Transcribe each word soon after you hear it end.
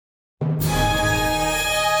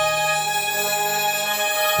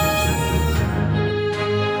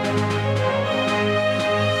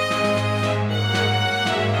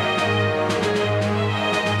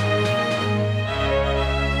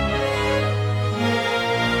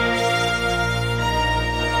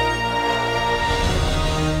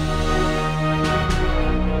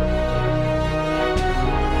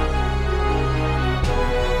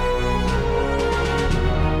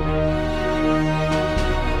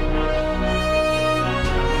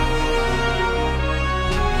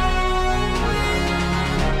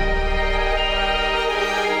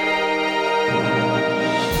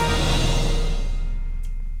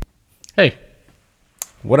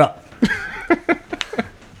What up?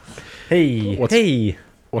 Hey, What's- hey,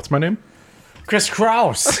 What's my name? Chris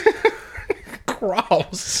Kraus.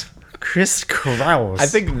 Kraus. Chris Kraus. I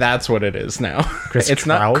think that's what it is now. Chris it's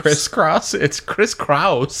Kraus? not Chris Cross. It's Chris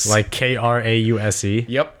Kraus. like Krause.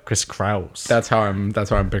 Yep. Chris Kraus. That's how I'm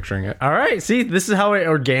picturing it. All right. See, this is how it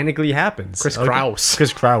organically happens. Chris Okay. Kraus.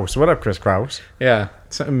 Chris Kraus. What up, Chris Kraus? Yeah.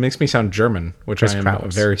 It makes me sound German, which Chris I am Kraus. a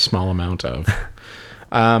very small amount of.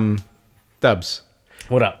 Dubs,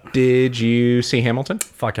 What up? did you see Hamilton?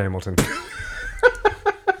 Fuck Hamilton.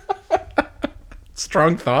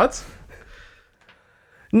 Strong thoughts?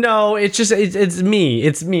 No, it's just it's me.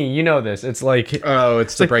 It's me. You know this. It's like. Oh,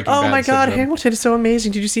 it's the Breaking Oh Bad my god, syndrome. Hamilton is so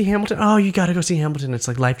amazing. Did you see Hamilton? Oh, you gotta go see Hamilton. It's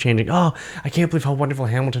like life changing. Oh, I can't believe how wonderful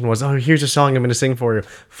Hamilton was. Oh, here's a song I'm gonna sing for you.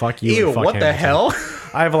 Fuck you. Ew, and fuck what the Hamilton. hell?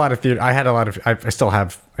 I have a lot of theater. I had a lot of. I still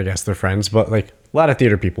have. I guess they're friends, but like a lot of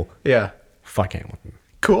theater people. Yeah. Fuck Hamilton.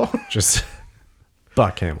 Cool. Just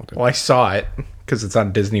fuck Hamilton. Well, I saw it because it's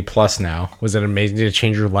on Disney Plus now. Was it amazing? Did it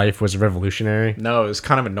change your life? Was it revolutionary? No, it was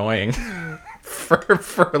kind of annoying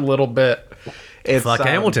for a little bit. It's, Fuck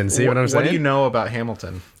Hamilton, see what I'm What saying? do you know about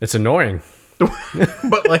Hamilton? It's annoying.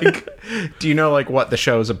 But like, do you know like what the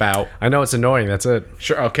show's about? I know it's annoying. That's it.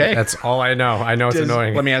 Sure. Okay. That's all I know. I know it's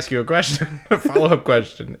annoying. Let me ask you a question. A follow-up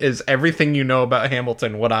question. Is everything you know about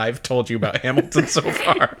Hamilton what I've told you about Hamilton so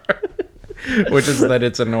far? Which is that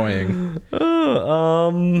it's annoying.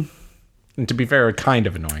 And to be fair, kind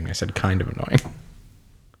of annoying. I said kind of annoying.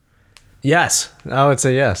 Yes. I would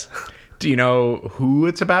say yes. Do you know who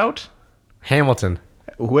it's about? Hamilton.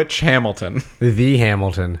 Which Hamilton? The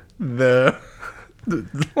Hamilton.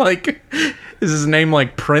 Like, is his name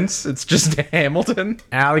like Prince? It's just Hamilton?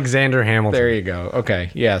 Alexander Hamilton. There you go. Okay.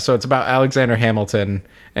 Yeah. So it's about Alexander Hamilton,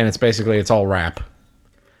 and it's all rap.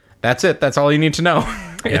 That's it. That's all you need to know.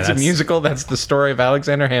 It's a that's- musical. That's the story of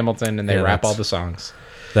Alexander Hamilton, and they Yeah, rap that's- all the songs.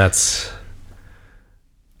 That's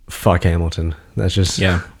fuck Hamilton. That's just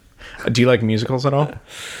Yeah. Do you like musicals at all?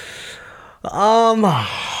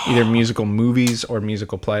 Either musical movies or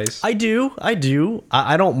musical plays? I do. I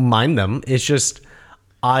don't mind them. It's just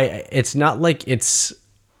it's not like it's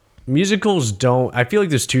musicals don't I feel like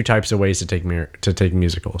there's two types of ways to take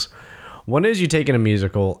musicals. One is you take in a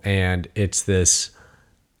musical and it's this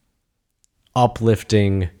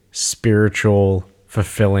uplifting, spiritual,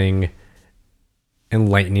 fulfilling,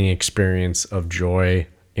 enlightening experience of joy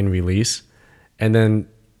and release. And then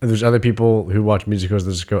there's other people who watch musicals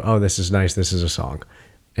that just go, oh, this is nice, this is a song.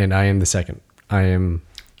 And I am the second. I am...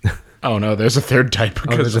 Oh, no, there's a third type.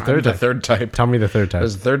 there's a third I'm the type. third type. Tell me the third type.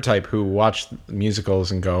 There's a third type who watch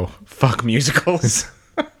musicals and go, fuck musicals.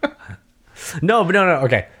 No, but no.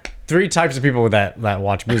 Okay. Three types of people that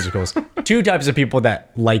watch musicals. Two types of people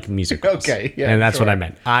that like musicals. Okay, yeah, and that's sure. what I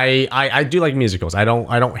meant. I do like musicals. I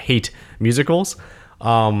don't hate musicals.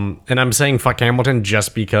 And I'm saying fuck Hamilton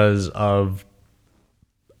just because of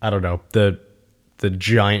I don't know the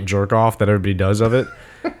giant jerk off that everybody does of it.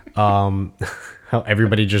 How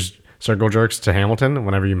everybody just circle jerks to Hamilton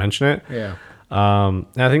whenever you mention it. Yeah. And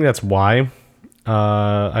I think that's why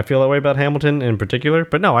I feel that way about Hamilton in particular.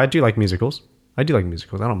 But no, I do like musicals. I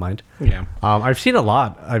don't mind. Yeah. I've seen a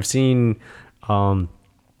lot. I saw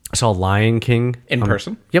Lion King In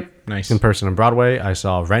person? Yep. Nice. In person on Broadway. I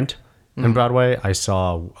saw Rent on Broadway. I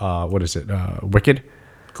saw Wicked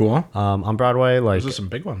Cool. on Broadway. Like Those are some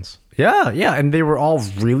big ones. yeah, and they were all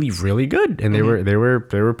really, really good, and they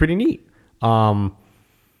were pretty neat.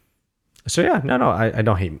 So yeah, no, I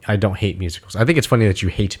don't hate musicals. I think it's funny that you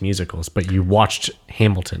hate musicals, but you watched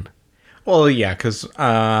Hamilton. Well, yeah, because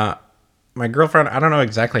my girlfriend, I don't know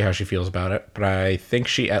exactly how she feels about it, but I think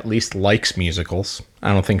she at least likes musicals.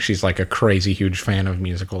 I don't think she's like a crazy huge fan of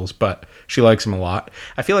musicals, but she likes them a lot.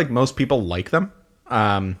 I feel like most people like them.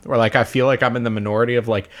 Or like I feel like I'm in the minority of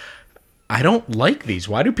like, I don't like these.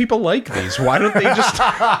 Why do people like these? Why don't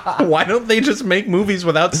they just make movies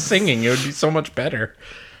without singing? It would be so much better.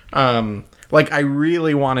 Like I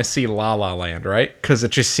really want to see La La Land, right? Because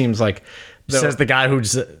it just seems like Says the guy who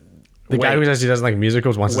guy who says he doesn't like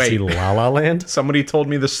musicals wants to see La La Land. somebody told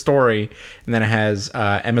me the story, and then it has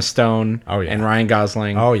Emma Stone and Ryan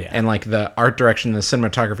Gosling. Oh, yeah. And like the art direction, the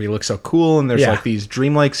cinematography looks so cool, and there's Yeah. like these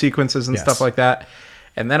dreamlike sequences and Yes. stuff like that.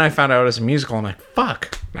 And then I found out it was a musical. I'm like,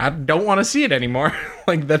 fuck, I don't want to see it anymore.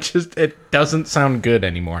 Like it doesn't sound good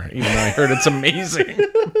anymore. Even though I heard it's amazing.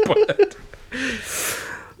 But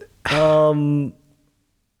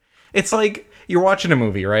it's like you're watching a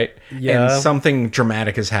movie, right? Yeah. And something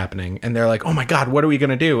dramatic is happening, and they're like, "Oh my god, what are we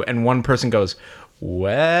gonna do?" And one person goes,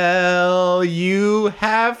 "Well, you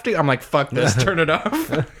have to." I'm like, "Fuck this, turn it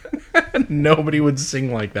off." Nobody would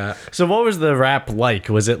sing like that. So what was the rap like?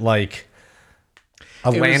 Was it like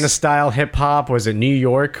Atlanta style hip hop? Was it New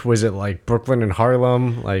York? Was it like Brooklyn and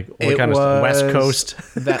Harlem? Like what kind of stuff? West Coast?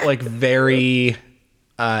 That like very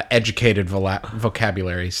educated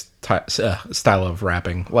vocabulary style of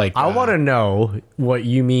rapping. Like I want to know what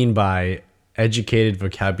you mean by educated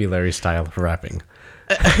vocabulary style of rapping.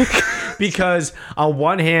 Because on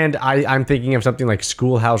one hand, I'm thinking of something like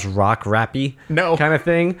Schoolhouse Rock rappy kind of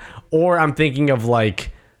thing, or I'm thinking of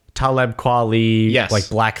like Talib Kweli, like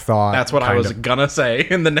Black Thought. That's what I was gonna say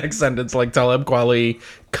in the next sentence, like Talib Kweli,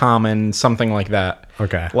 Common, something like that.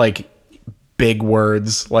 Okay. Like big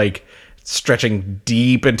words, like stretching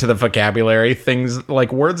deep into the vocabulary, things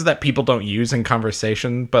like words that people don't use in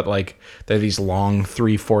conversation, but like they're these long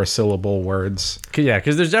 3-4 syllable words. Yeah,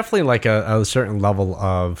 because there's definitely like a certain level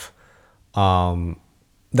of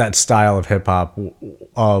that style of hip hop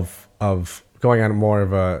of going on more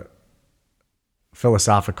of a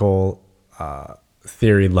philosophical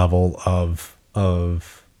theory level of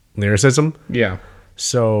lyricism. Yeah.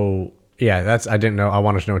 So yeah, I didn't know. I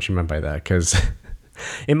wanted to know what you meant by that, because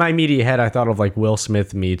in my immediate head I thought of like Will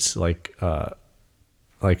Smith meets like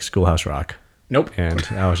Schoolhouse Rock. Nope. And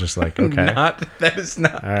I was just like, okay. That is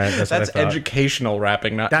not. All right, that's educational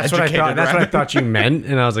rapping, not that's what I thought. That's what I thought you meant,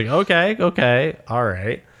 and I was like, okay, all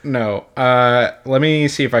right. No. Let me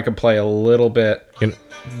see if I can play a little bit.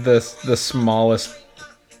 The smallest.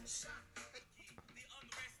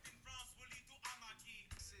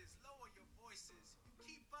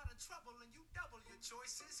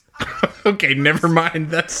 Okay, never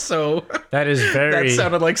mind. That is very. That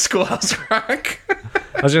sounded like Schoolhouse Rock.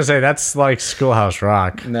 I was gonna say that's like Schoolhouse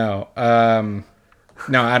Rock. No, no,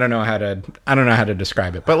 I don't know how to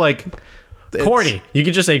describe it, but like corny. You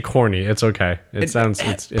could just say corny. It's okay. It's part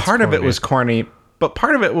corny. of it was corny, but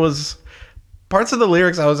part of it was parts of the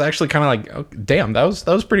lyrics. I was actually kind of like, oh, damn, that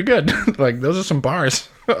was pretty good. Like those are some bars.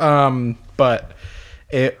 But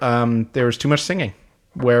there was too much singing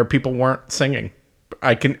where people weren't singing.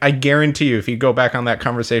 I guarantee you, if you go back on that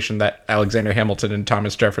conversation that Alexander Hamilton and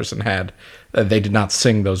Thomas Jefferson had, they did not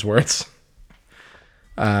sing those words.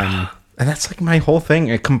 And that's like my whole thing.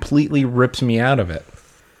 It completely rips me out of it.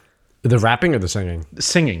 The rapping or the singing?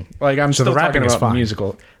 Singing. Like I'm still talking about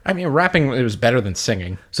musical. I mean, rapping, it was better than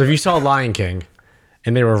singing. So if you saw Lion King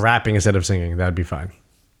and they were rapping instead of singing, that'd be fine.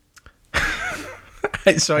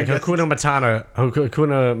 So like Hakuna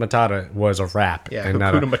Matata was a rap. Yeah, and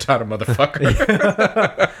Hakuna Matata, motherfucker.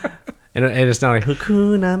 and it's not like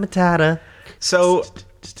Hakuna Matata. So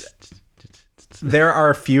there are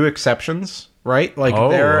a few exceptions, right? Like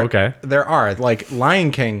there are. Like Lion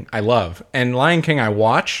King I love, and Lion King I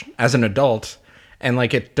watch as an adult, and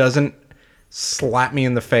like it doesn't slap me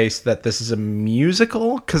in the face that this is a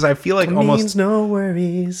musical, because I feel like it almost means no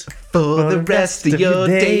worries for the rest of your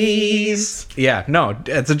days. Yeah, no,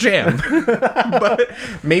 it's a jam. But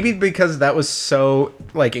maybe because that was so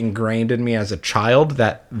like ingrained in me as a child,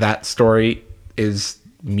 that story is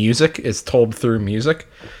music, is told through music.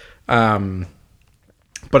 But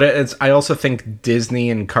I also think Disney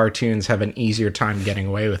and cartoons have an easier time getting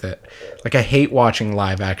away with it. Like I hate watching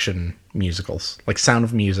live action musicals, like Sound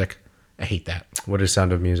of Music. I hate that. What is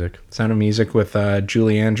Sound of Music? Sound of Music with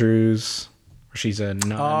Julie Andrews, where she's a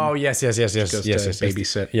nun. Oh, yes. Goes to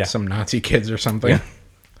babysit some Nazi kids or something. Yeah.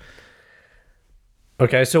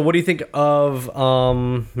 Okay, so what do you think of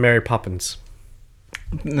Mary Poppins?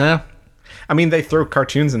 Nah. I mean, they throw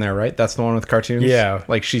cartoons in there, right? That's the one with cartoons? Yeah.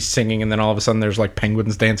 Like she's singing and then all of a sudden there's like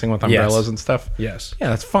penguins dancing with umbrellas and stuff? Yes. Yeah,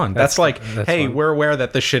 that's fun. That's hey, fun. We're aware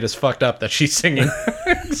that this shit is fucked up that she's singing.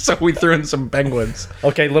 So we threw in some penguins.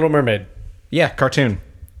 Okay, Little Mermaid. Yeah, cartoon.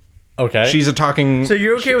 Okay. She's a talking... So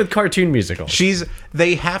you're okay with cartoon musicals?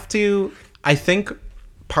 They have to... I think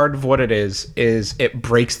part of what it is it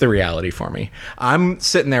breaks the reality for me. I'm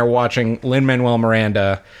sitting there watching Lin-Manuel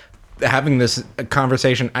Miranda having this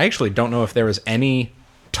conversation. I actually don't know if there was any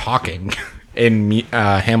talking in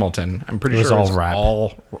Hamilton. I'm pretty sure it was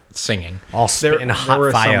all singing. All spitting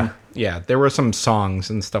hot fire. There were some songs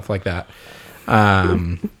and stuff like that.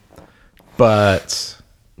 But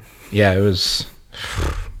yeah, it was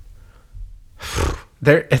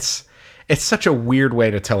there. It's such a weird way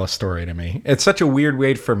to tell a story to me. It's such a weird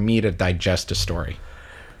way for me to digest a story.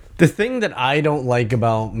 The thing that I don't like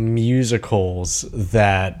about musicals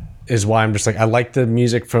that is why I'm just like, I like the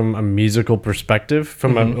music from a musical perspective,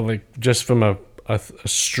 from a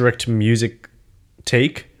strict music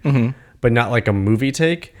take, but not like a movie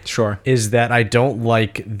take. Sure. Is that I don't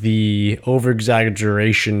like the over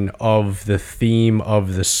exaggeration of the theme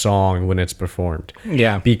of the song when it's performed.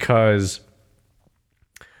 Yeah. Because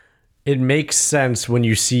it makes sense when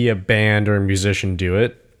you see a band or a musician do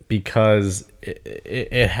it, because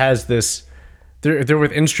it has this they're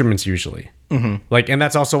with instruments usually. Like, and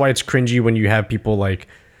that's also why it's cringy when you have people like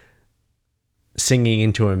singing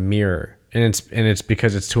into a mirror, and it's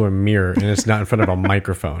because it's to a mirror and it's not in front of a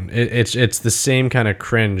microphone. It's the same kind of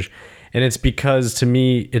cringe, and it's because to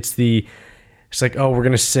me it's like, oh, we're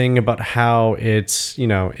gonna sing about how it's, you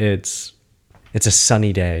know, it's a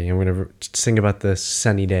sunny day, and we're gonna sing about the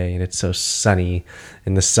sunny day, and it's so sunny,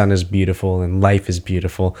 and the sun is beautiful, and life is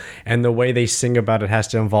beautiful, and the way they sing about it has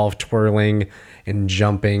to involve twirling and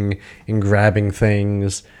jumping and grabbing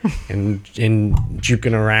things and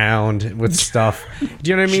juking around with stuff. Do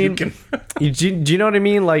you know what I mean? Do you know what I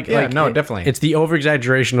mean? Like, Yeah, like no, definitely. It's the over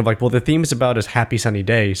exaggeration of like, well, the theme is about is happy sunny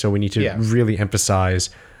day, so we need to Yeah. really emphasize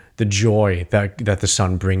the joy that the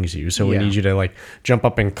sun brings you. So we Yeah. need you to like jump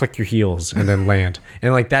up and click your heels and then land.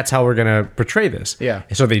 And like that's how we're gonna portray this. Yeah.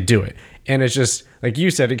 So they do it. And it's just like you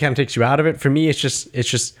said, it kind of takes you out of it. For me, it's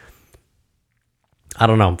just I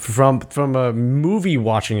don't know. From a movie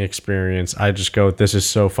watching experience, I just go, this is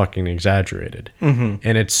so fucking exaggerated.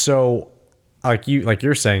 And it's so like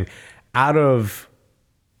you're saying, out of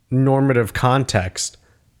normative context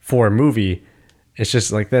for a movie. It's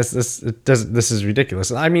just like this is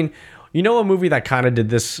ridiculous. I mean, you know, a movie that kind of did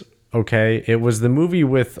this okay. It was the movie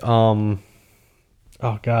with oh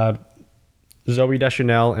god, Zoe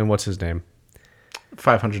Deschanel and what's his name?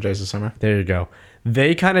 500 Days of Summer. There you go.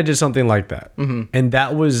 They kind of did something like that, and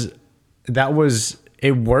that was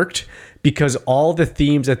it worked because all the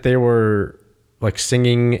themes that they were like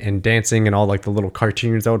singing and dancing and all like the little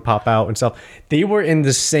cartoons that would pop out and stuff, they were in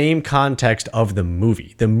the same context of the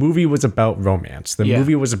movie. The movie was about romance. The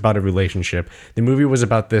movie was about a relationship. The movie was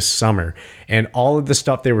about this summer, and all of the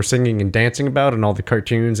stuff they were singing and dancing about and all the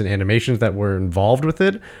cartoons and animations that were involved with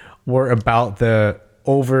it were about the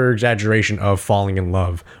over exaggeration of falling in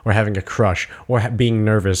love or having a crush or being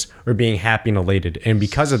nervous or being happy and elated. And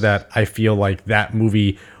because of that, I feel like that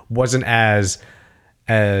movie wasn't as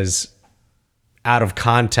out of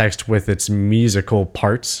context with its musical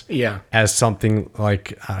parts as something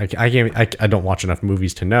like I don't watch enough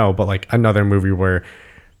movies to know, but like another movie where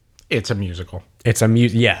It's a musical. it's a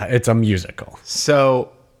musical.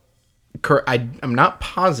 So I'm not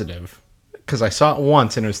positive because I saw it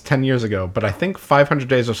once and it was 10 years ago, but I think 500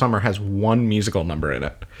 Days of Summer has one musical number in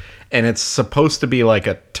it. And it's supposed to be like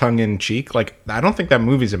a tongue-in-cheek. Like, I don't think that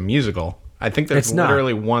movie's a musical. I think there's It's not.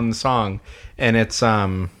 literally one song, and it's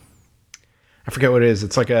I forget what it is.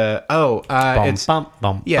 It's like it's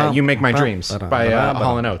You Make My Dreams by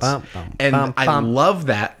Hall & Oates. And I love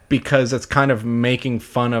that because it's kind of making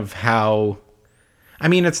fun of how, I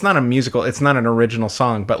mean, it's not a musical, it's not an original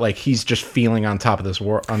song, but like he's just feeling on top of this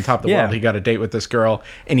world, on top of the world. He got a date with this girl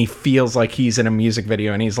and he feels like he's in a music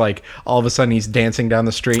video, and he's like, all of a sudden he's dancing down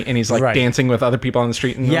the street and he's like dancing with other people on the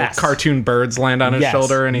street, and little cartoon birds land on his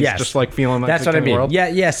shoulder, and he's just like feeling like that's what I mean. World.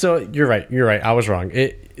 Yeah. So you're right. I was wrong.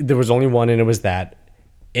 There was only one, and it was that.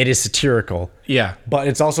 It is satirical. Yeah. But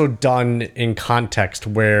it's also done in context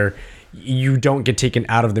where you don't get taken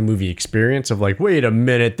out of the movie experience of like, wait a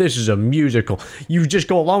minute, this is a musical. You just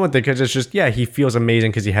go along with it because it's just, he feels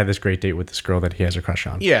amazing because he had this great date with this girl that he has a crush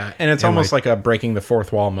on. Yeah, and it's almost like a breaking the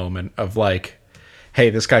fourth wall moment of like, hey,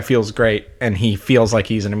 this guy feels great and he feels like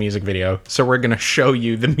he's in a music video, so we're going to show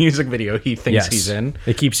you the music video he thinks he's in.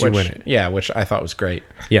 It keeps you in it. Yeah, which I thought was great.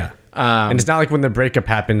 Yeah. And it's not like when the breakup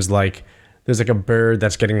happens, like, there's like a bird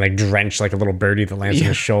that's getting like drenched, like a little birdie that lands on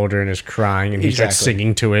his shoulder and is crying, and he starts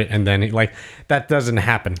singing to it, and then that doesn't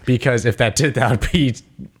happen, because if that did, it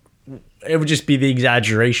would just be the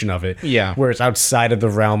exaggeration of it. Yeah. Where it's outside of the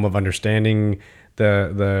realm of understanding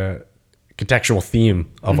the contextual theme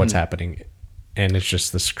of what's happening, and it's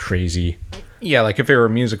just this crazy. Yeah, like if it were a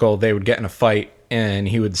musical, they would get in a fight and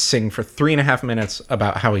he would sing for 3.5 minutes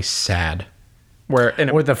about how he's sad. Or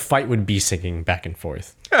the fight would be singing back and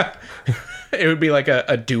forth. It would be like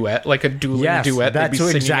a duet, like a dueling duet. That's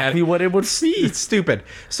exactly what it would be. It's stupid.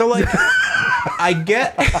 So like, I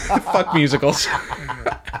get fuck musicals.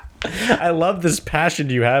 I love this passion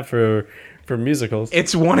you have for musicals.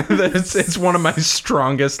 It's one of my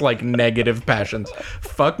strongest like negative passions.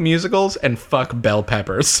 Fuck musicals and fuck bell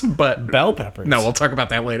peppers. But bell peppers. No, we'll talk about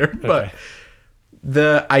that later. Okay.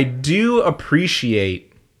 But I do appreciate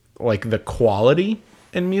like the quality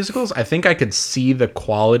in musicals. I think I could see the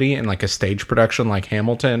quality in like a stage production like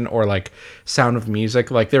Hamilton or like Sound of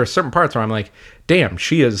Music. Like there are certain parts where I'm like, damn,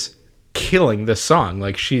 she is killing this song.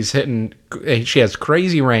 Like she has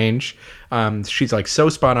crazy range. She's like so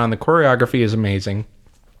spot on. The choreography is amazing.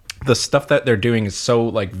 The stuff that they're doing is so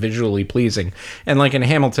like visually pleasing. And like in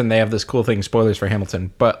Hamilton, they have this cool thing, spoilers for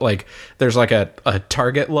Hamilton, but like there's like a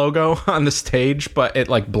Target logo on the stage, but it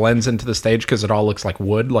like blends into the stage because it all looks like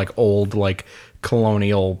wood, like old, like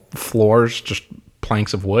colonial floors, just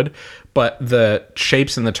planks of wood, but the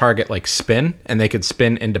shapes in the target like spin, and they could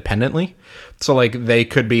spin independently. So like they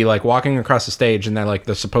could be like walking across the stage, and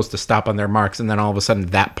they're supposed to stop on their marks, and then all of a sudden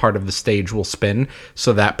that part of the stage will spin,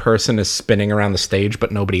 so that person is spinning around the stage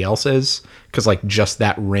but nobody else is, because like just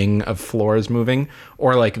that ring of floor is moving,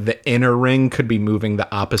 or like the inner ring could be moving the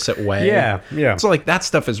opposite way. Yeah. So like that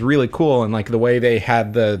stuff is really cool, and like the way they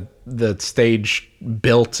had the stage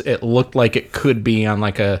built, it looked like it could be on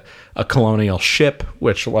like a colonial ship,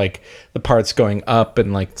 which like the parts going up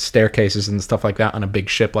and like staircases and stuff like that on a big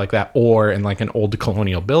ship like that, or in like an old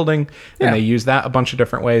colonial building. And they use that a bunch of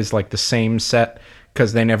different ways, like the same set,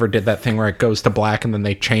 because they never did that thing where it goes to black and then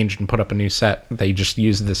they changed and put up a new set. They just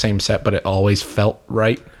used the same set, but it always felt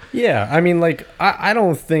right. Yeah, I mean, like, I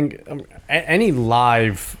don't think any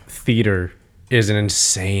live theater is an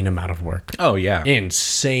insane amount of work. Oh yeah,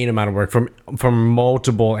 Insane amount of work from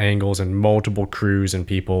multiple angles and multiple crews and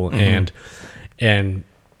people and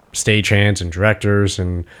stagehands and directors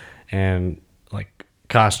and like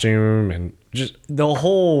costume and just the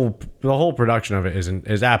whole production of it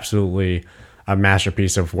is absolutely a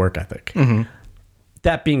masterpiece of work ethic.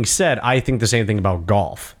 That being said, I think the same thing about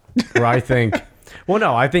golf, where I think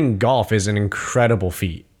I think golf is an incredible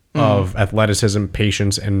feat of athleticism,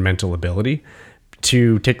 patience, and mental ability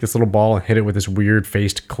to take this little ball and hit it with this weird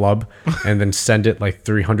faced club and then send it like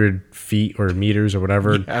 300 feet or meters or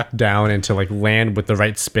whatever down and to like land with the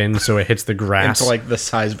right spin so it hits the grass. into like the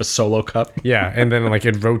size of a solo cup. Yeah, and then like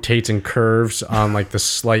it rotates and curves on like the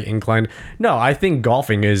slight incline. No, I think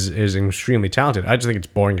golfing is extremely talented. I just think it's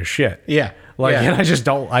boring as shit. Yeah. Like, yeah. and I just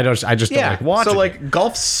don't like watching. So like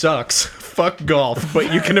golf sucks. Fuck golf,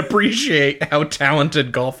 but you can appreciate how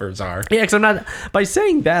talented golfers are. Yeah, because I'm not, by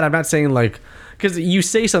saying that, I'm not saying like, because you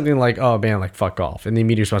say something like, oh man, like fuck golf, and the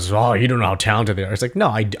immediate response is, oh, you don't know how talented they are. It's like, no,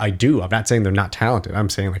 I do. I'm not saying they're not talented. I'm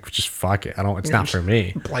saying like, just fuck it. It's not for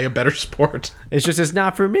me. Play a better sport. It's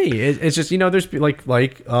not for me. It's just, there's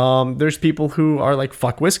there's people who are like,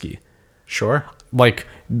 fuck whiskey. Sure. Like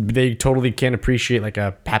they totally can't appreciate like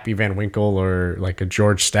a Pappy Van Winkle or like a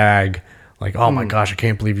George Stagg. Like, oh my gosh, I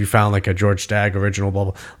can't believe you found like a George Stagg original, blah,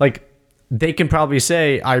 blah. Like, they can probably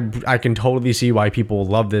say, I can totally see why people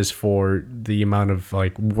love this for the amount of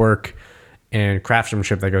like work and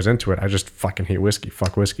craftsmanship that goes into it. I just fucking hate whiskey.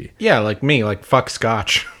 Fuck whiskey. Yeah, like me, like fuck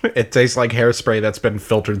scotch. It tastes like hairspray that's been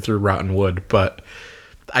filtered through rotten wood, but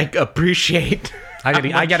I appreciate.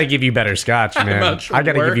 I gotta give you better scotch, man. I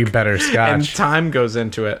gotta give you better scotch. And time goes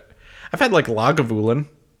into it. I've had like Lagavulin.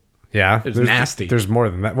 Yeah, it's nasty. There's more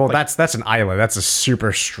than that. Well, that's an Islay. That's a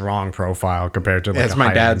super strong profile compared to like. It's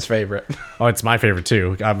my dad's favorite. Oh, it's my favorite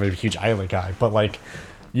too. I'm a huge Islay guy, but like,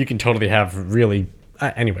 you can totally have really.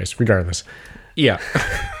 Anyways, regardless. Yeah.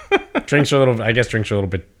 Drinks are a little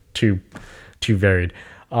bit too varied.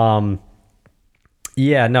 Yeah,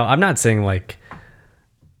 no, I'm not saying like.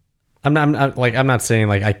 I'm not saying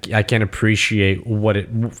like I can't appreciate what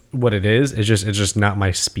it is. It's just not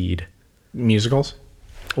my speed. Musicals.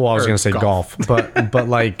 Well, I was going to say golf, but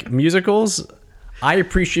like musicals, I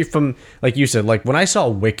appreciate from, like you said, like when I saw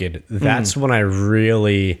Wicked, that's when I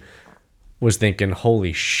really was thinking,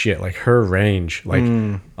 holy shit, like her range, like,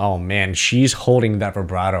 oh man, she's holding that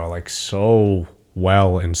vibrato like so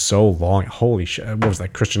well and so long. Holy shit. What was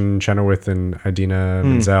that? Kristen Chenoweth and Idina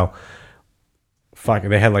Menzel. Fuck,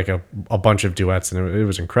 they had like a bunch of duets and it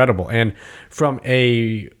was incredible. And from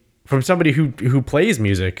somebody who plays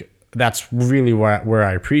music, that's really where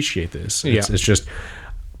I appreciate this. It's just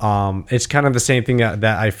it's kind of the same thing that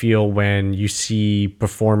I feel when you see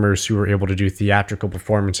performers who are able to do theatrical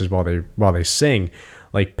performances while they sing.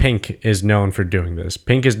 Like Pink is known for doing this.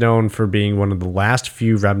 Pink is known for being one of the last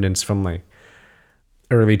few remnants from like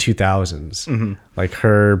early 2000s, like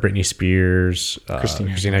her, Britney Spears,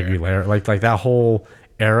 Christina Aguilera, like that whole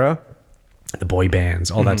era, the boy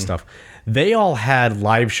bands, all that stuff. They all had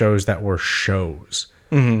live shows that were shows.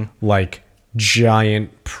 Like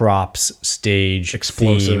giant props, stage,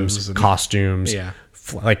 explosives, themes, costumes. Yeah.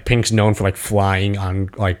 Like Pink's known for like flying on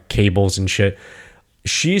like cables and shit.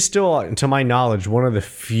 She's still, to my knowledge, one of the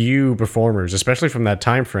few performers, especially from that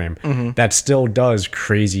time frame, that still does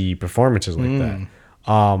crazy performances like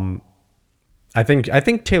that. I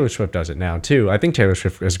think Taylor Swift does it now too. I think Taylor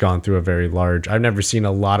Swift has gone through a very large. I've never seen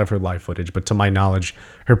a lot of her live footage, but to my knowledge,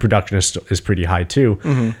 her production is pretty high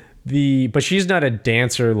too. But she's not a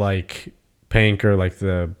dancer like Pink or like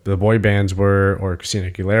the boy bands were, or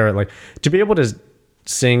Christina Aguilera. Like, to be able to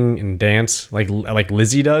sing and dance like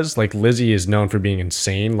Lizzie does. Like, Lizzie is known for being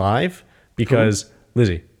insane live because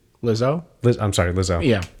Lizzo. I'm sorry, Lizzo.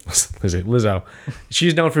 Yeah. Lizzo.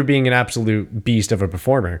 She's known for being an absolute beast of a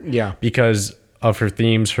performer. Yeah. Because her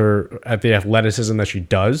themes, at the athleticism that she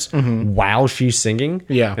does while she's singing.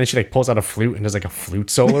 Yeah. And she like pulls out a flute and does like a flute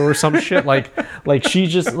solo or some shit. Like she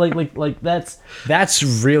just like that's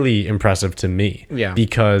really impressive to me. Yeah.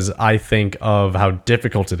 Because I think of how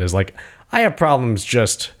difficult it is. Like I have problems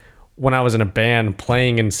just when I was in a band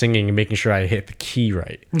playing and singing and making sure I hit the key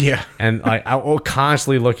right. Yeah. And I was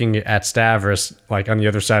constantly looking at Stavros like on the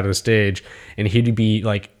other side of the stage, and he'd be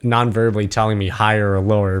like non-verbally telling me higher or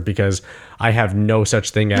lower because I have no such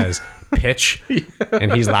thing as pitch.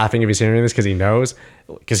 And he's laughing if he's hearing this because he knows,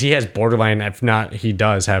 because he has borderline, if not he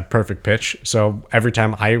does have perfect pitch. So every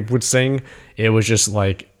time I would sing, it was just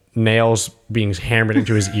like nails being hammered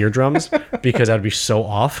into his eardrums because I'd be so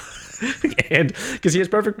off. And because he has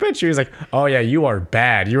perfect pitch, he was like, oh yeah, you are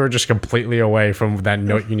bad, you are just completely away from that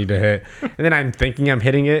note you need to hit. And then I'm thinking I'm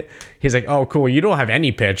hitting it, he's like, oh cool, you don't have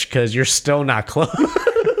any pitch because you're still not close.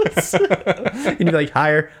 And you'd be like,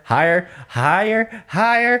 higher, higher, higher,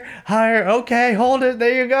 higher, higher. Okay, hold it,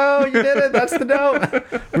 there you go, you did it, that's the note.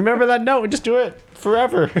 Remember that note, just do it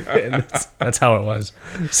forever. And that's how it was.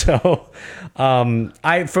 So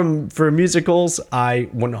for musicals, I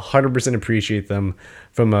 100% appreciate them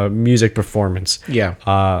from a music performance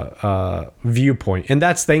viewpoint. And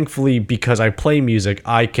that's thankfully because I play music,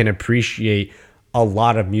 I can appreciate a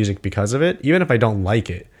lot of music because of it, even if I don't like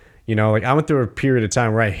it. You know, like I went through a period of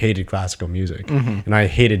time where I hated classical music and I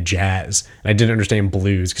hated jazz and I didn't understand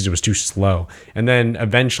blues because it was too slow. And then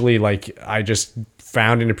eventually, like, I just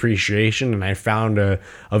found an appreciation and I found a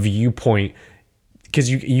viewpoint, because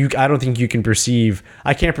I don't think you can perceive,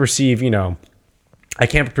 I can't perceive a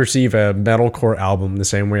metalcore album the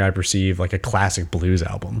same way I perceive like a classic blues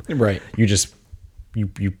album. Right.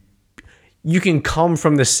 You can come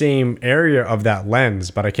from the same area of that lens,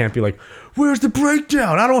 but I can't be like, where's the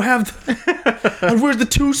breakdown? I don't have and where's the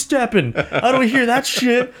two-stepping? I don't hear that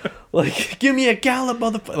shit. Like, give me a gallop,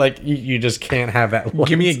 motherfucker. Like, you just can't have that lens.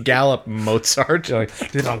 Give me a gallop, Mozart. Like,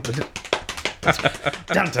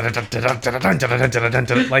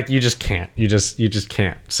 like you just can't. You just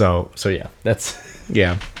can't. So yeah, that's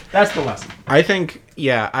Yeah. that's the lesson. I think,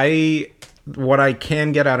 what I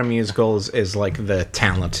can get out of musicals is like the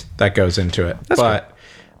talent that goes into it. But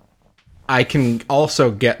I can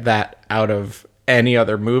also get that out of any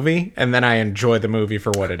other movie, and then I enjoy the movie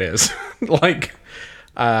for what it is. Like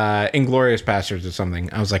Inglourious Basterds or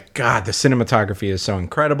something. I was like, God, the cinematography is so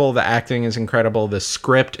incredible. The acting is incredible. The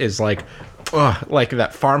script is like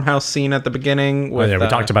that farmhouse scene at the beginning. With, we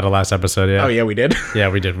talked about it last episode. Yeah. Oh yeah, we did. Yeah,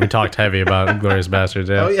 we did. We talked heavy about Inglourious Basterds.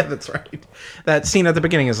 Yeah. Oh yeah, that's right. That scene at the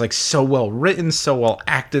beginning is like so well written, so well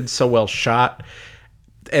acted, so well shot.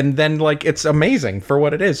 And then like it's amazing for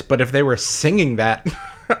what it is. But if they were singing that,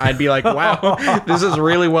 I'd be like, wow, this is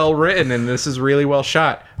really well written and this is really well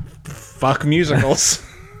shot. Fuck musicals.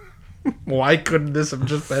 Why couldn't this have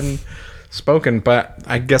just been spoken? But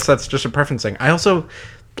I guess that's just a preference thing. I also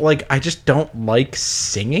I just don't like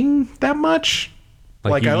singing that much.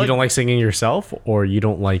 Like, you don't like singing yourself, or you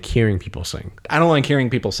don't like hearing people sing? I don't like hearing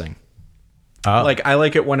people sing. Oh. Like, I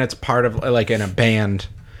like it when it's part of, like, in a band.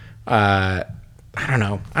 I don't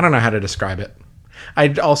know how to describe it.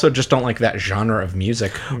 I also just don't like that genre of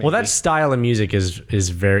music. Maybe. Well, that style of music is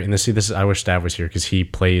very. And this is, I wish Stav was here because he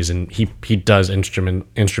plays and he does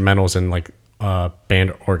instrumentals and like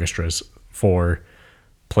band orchestras for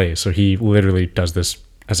plays. So he literally does this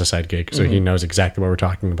as a side gig. So he knows exactly what we're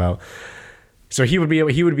talking about. So he would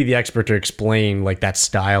be the expert to explain like that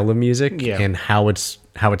style of music and how it's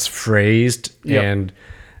phrased and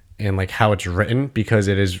like how it's written, because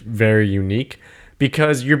it is very unique.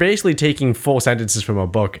 Because you're basically taking full sentences from a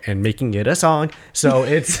book and making it a song. So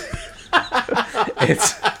it's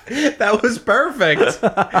that was perfect.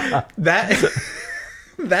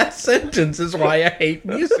 That sentence is why I hate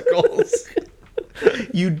musicals.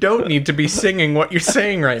 You don't need to be singing what you're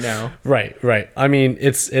saying right now. Right. I mean,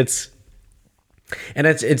 it's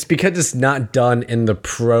because it's not done in the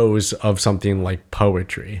prose of something like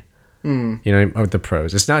poetry. You know, of the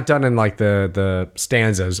prose. It's not done in like the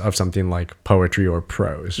stanzas of something like poetry or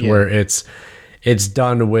prose, where it's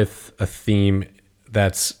done with a theme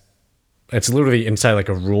it's literally inside like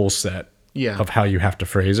a rule set of how you have to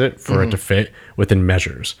phrase it for it to fit within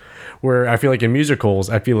measures. Where I feel like in musicals,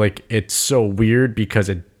 I feel like it's so weird because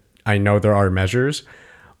I know there are measures,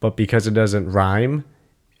 but because it doesn't rhyme,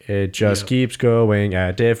 it just keeps going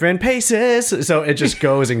at different paces. So it just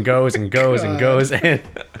goes and goes and goes and goes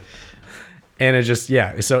and it just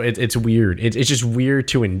so it's weird. It's just weird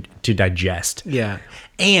to digest. Yeah.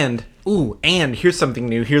 And here's something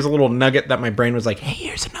new. Here's a little nugget that my brain was like, hey,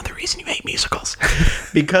 here's another reason you hate musicals.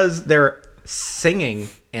 Because they're singing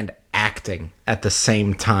and acting at the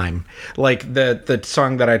same time. Like the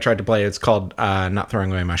song that I tried to play, it's called Not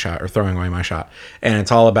Throwing Away My Shot, or Throwing Away My Shot. And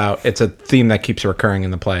it's all about, it's a theme that keeps recurring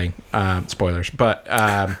in the play. Spoilers. But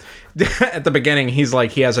at the beginning, he's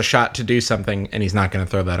like, he has a shot to do something and he's not going to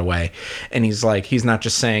throw that away. And he's like, he's not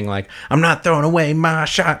just saying like, I'm not throwing away my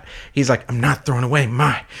shot. He's like, I'm not throwing away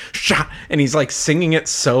my shot. And he's like singing it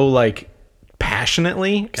so like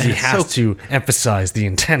passionately. He has to emphasize the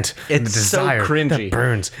intent and the It's so desire cringy. that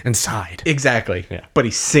burns inside. Exactly. Yeah. But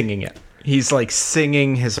he's singing it. He's like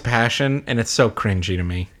singing his passion, and it's so cringy to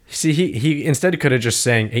me. See, he instead could have just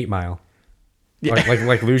sang 8 Mile. Yeah.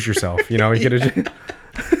 Like Lose Yourself. You know, he could have.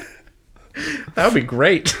 That would be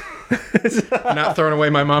great. Not throwing away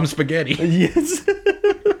my mom's spaghetti. Yes.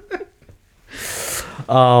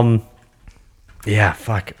 Yeah,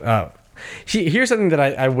 fuck. Here's something that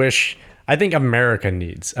I wish, I think America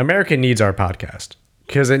needs. America needs our podcast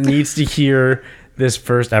because it needs to hear this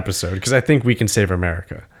first episode, because I think we can save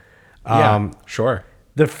America. Sure.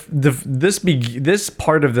 This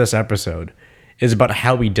part of this episode is about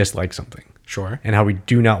how we dislike something. Sure. And how we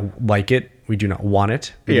do not like it, we do not want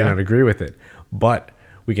it, we do Yeah. not agree with it. But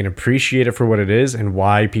we can appreciate it for what it is and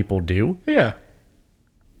why people do. Yeah.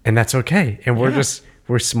 And that's okay. And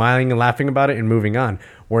we're smiling and laughing about it and moving on.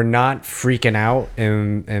 We're not freaking out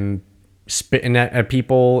and spitting at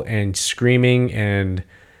people and screaming and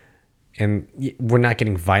we're not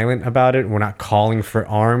getting violent about it. We're not calling for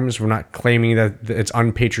arms. We're not claiming that it's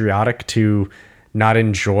unpatriotic to not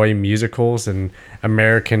enjoy musicals and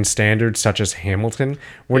American standards such as Hamilton.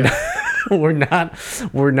 We're not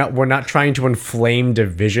trying to inflame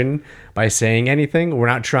division by saying anything. We're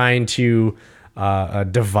not trying to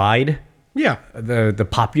divide Yeah. the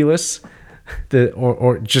populace,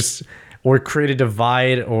 or create a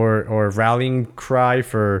divide or rallying cry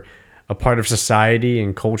for a part of society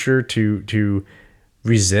and culture to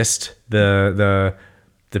resist the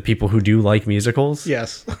people who do like musicals.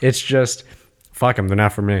 Yes. It's just fuck them. They're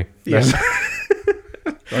not for me. Yes.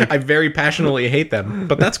 I very passionately hate them,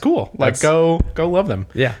 but that's cool. Like, go love them.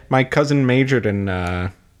 Yeah. My cousin majored in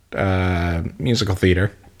musical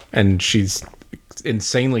theater, and she's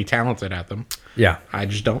insanely talented at them. Yeah. I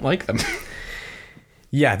just don't like them.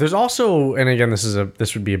 Yeah, there's also, and again,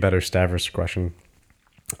 this would be a better Stavros question.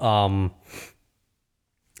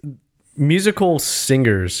 Musical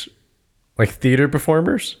singers, like theater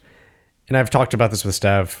performers, and I've talked about this with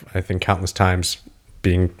Stav, I think, countless times,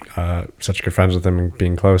 being such good friends with them and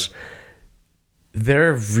being close.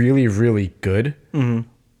 They're really, really good,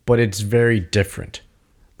 but it's very different.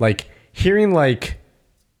 Like hearing like,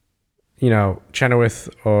 you know, Chenoweth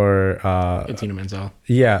or Idina Menzel.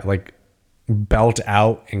 yeah, like belt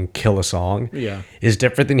out and kill a song, Yeah. is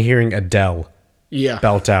different than hearing Adele Yeah.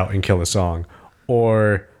 belt out and kill a song,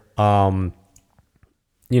 or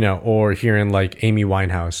you know, or hearing like Amy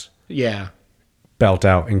Winehouse Yeah. belt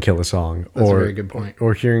out and kill a song. That's or a very good point.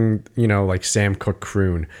 Or hearing, you know, like Sam Cooke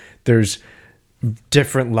croon. There's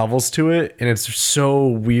different levels to it, and it's so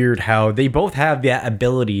weird how they both have that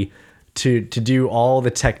ability to do all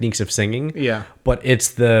the techniques of singing. Yeah. But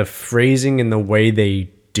it's the phrasing and the way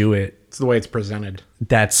they do it It's the way it's presented.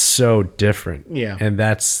 that's so different. Yeah. And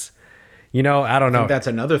that's, you know, I don't know. That's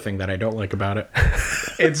another thing that I don't like about it.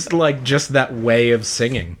 It's like just that way of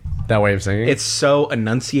singing. That way of singing. It's so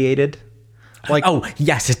enunciated. Like, oh,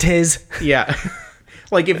 yes, it is. yeah.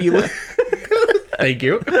 Like if you thank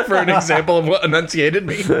you for an example of what enunciated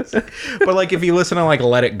means. But like if you listen to like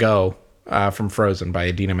Let It Go from Frozen by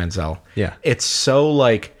Idina Menzel. Yeah. It's so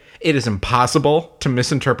like, it is impossible to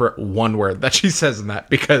misinterpret one word that she says in that,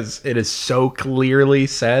 because it is so clearly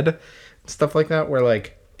said. Stuff like that, where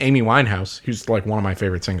like Amy Winehouse, who's like one of my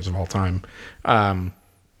favorite singers of all time,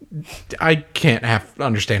 I can't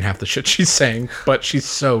understand half the shit she's saying, but she's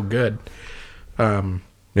so good. Yeah.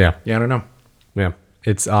 Yeah, I don't know. Yeah.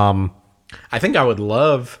 It's I think I would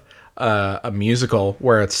love a musical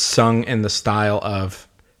where it's sung in the style of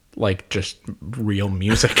like just real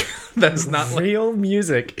music. That's not like, real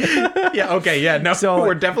music. yeah, okay, yeah, no, So-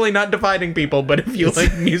 we're definitely not dividing people, but if you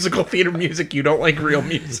like musical theater music, you don't like real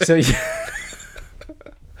music. So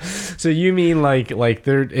so you mean like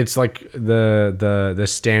there, it's like the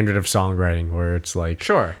standard of songwriting where it's like,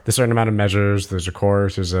 Sure. the certain amount of measures, there's a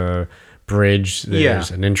chorus, there's a bridge, there's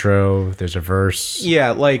Yeah. an intro, there's a verse.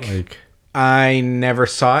 Yeah, like Like, I never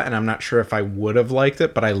saw it, and I'm not sure if I would have liked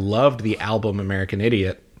it, but I loved the album American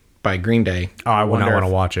Idiot by Green Day. oh, I would not wonder want to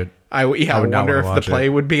if- watch it. I would not wonder wanna if the watch play it.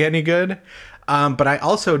 would be any good. But I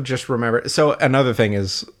also just remember. So another thing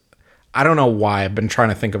is, I don't know why. I've been trying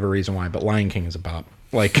to think of a reason why, but Lion King is a bop.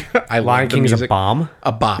 Like I Lion love the King is a music. bomb.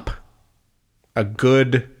 A bop. A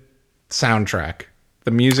good soundtrack.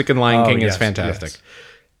 The music in Lion King yes, is fantastic. yes.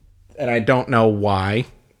 And I don't know why,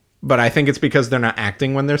 but I think it's because they're not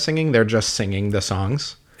acting when they're singing. They're just singing the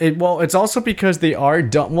songs. It's also because they are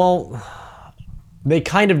done. Well, they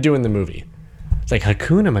kind of do in the movie. It's like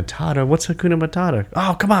Hakuna Matata. What's Hakuna Matata?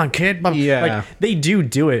 Oh, come on, kid. Yeah. Like, they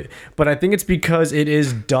do it, but I think it's because it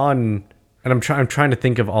is done. And I'm trying to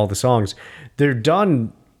think of all the songs. They're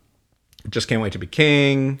done. Just Can't Wait to Be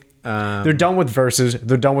King. They're done with verses.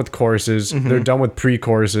 They're done with choruses. They're done with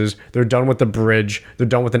pre-choruses. They're done with the bridge. They're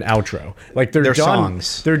done with an outro. Like they're done.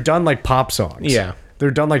 songs. They're done like pop songs. Yeah.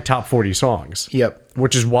 They're done like top 40 songs. Yep.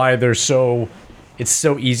 Which is why they're so. It's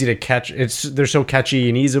so easy to catch. They're so catchy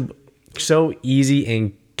and easy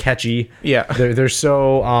and catchy. Yeah. They're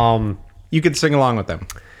so. You could sing along with them.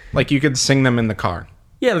 Like you could sing them in the car.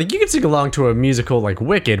 Yeah, like you can sing along to a musical like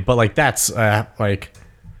Wicked, but like that's like.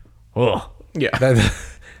 Ugh. Yeah.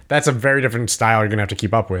 That's a very different style you're gonna have to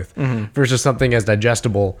keep up with versus something as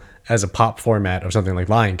digestible as a pop format of something like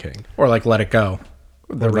Lion King. Or like Let It Go.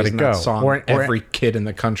 The Let It reason Go. that song, Or- every kid in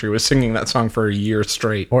the country was singing that song for a year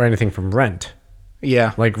straight. Or anything from Rent.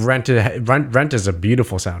 Yeah. Like Rent is a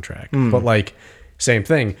beautiful soundtrack, but like same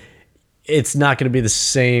thing. It's not going to be the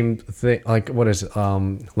same thing. Like what is it?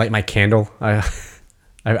 Light My Candle. I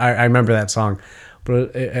remember that song,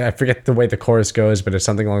 but I forget the way the chorus goes. But it's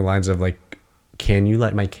something along the lines of like, "Can you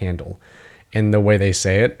light my candle?" And the way they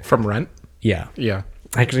say it, From Rent? yeah. Yeah.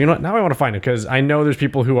 Actually, you know what? Now I want to find it because I know there's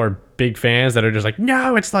people who are big fans that are just like,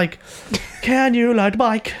 no, it's like, can you light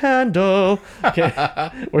my candle?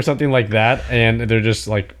 Or something like that. And they're just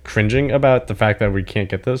like cringing about the fact that we can't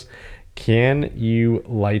get this. Can you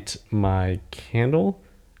light my candle?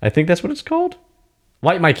 I think that's what it's called.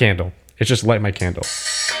 Light my candle. It's just light my candle.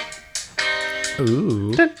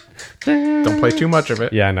 Ooh. Don't play too much of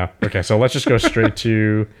it. Yeah, I know. Okay, so let's just go straight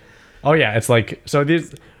to. Oh yeah, it's like so.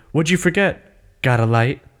 These. Would you forget? Got a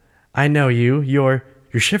light? I know you. You're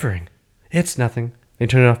shivering. It's nothing. They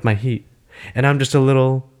turn off my heat, and I'm just a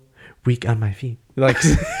little weak on my feet. Like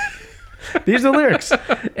these are the lyrics,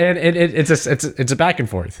 and it's a back and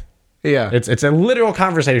forth. Yeah. It's a literal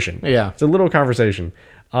conversation. Yeah. It's a literal conversation.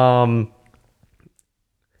 It's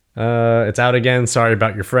out again. Sorry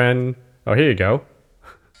about your friend. Oh, here you go.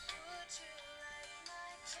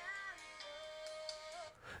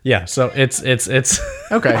 Yeah, so it's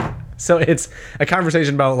Okay. so it's a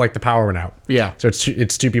conversation about like the power went out. Yeah. So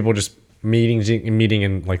it's two people just meeting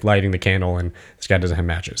and like lighting the candle, and this guy doesn't have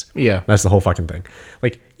matches. Yeah. That's the whole fucking thing.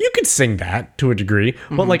 Like you could sing that to a degree,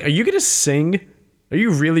 but like, are you gonna sing? Are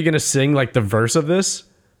you really gonna sing like the verse of this?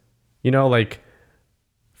 You know, like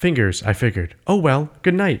fingers. I figured. Oh well.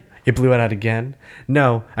 Good night. It blew it out again.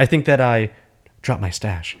 No, I think that I dropped my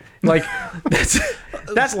stash. Like that's.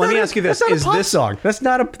 Let me ask you this. That's not Is a pop this- song?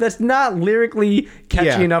 That's not lyrically catchy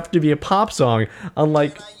Yeah. enough to be a pop song.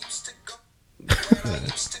 Unlike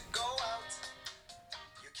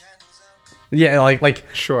yeah, like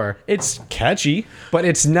Sure. it's catchy, but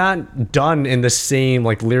it's not done in the same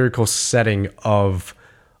like lyrical setting of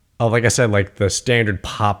like I said, like the standard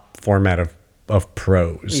pop format of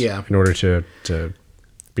prose. Yeah. In order to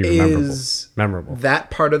be memorable.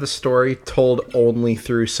 That part of the story told only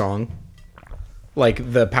through song?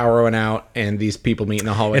 Like the power went out and these people meet in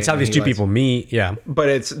the hallway. It's how and these he two lets- people meet. Yeah.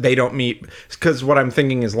 But they don't meet because what I'm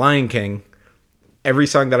thinking is Lion King. Every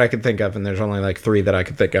song that I could think of, and there's only like 3 that I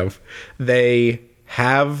could think of, they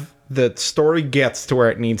have the story gets to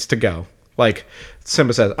where it needs to go. Like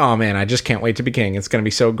Simba says, "Oh man, I just can't wait to be king. It's going to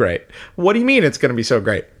be so great." What do you mean it's going to be so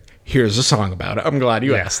great? Here's a song about it. I'm glad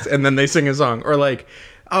you asked. And then they sing a song. Or like,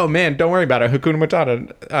 "Oh man, don't worry about it. Hakuna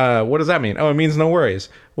Matata. What does that mean? Oh, it means no worries."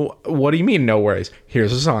 Well, what do you mean no worries?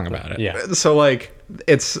 Here's a song about it. Yeah. So like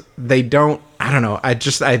they don't, I don't know. I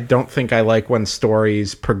don't think I like when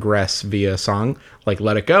stories progress via song. Like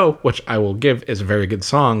Let It Go, which I will give is a very good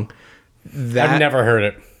song. I've never heard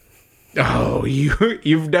it. Oh,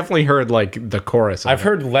 you've definitely heard like the chorus. I've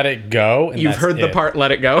heard "Let It Go." And You've that's heard the it. part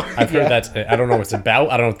 "Let It Go." I've heard that's it. I don't know what it's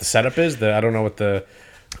about. I don't know what the setup is. I don't know what the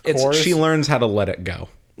chorus. She learns how to let it go,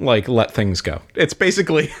 like let things go. It's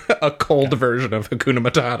basically a cold version of Hakuna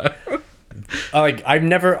Matata.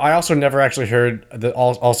 I also never actually heard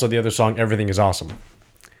also the other song "Everything Is Awesome."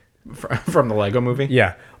 From the Lego Movie.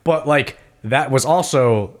 Yeah, but like that was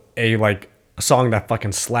also a song that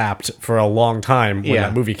fucking slapped for a long time when Yeah.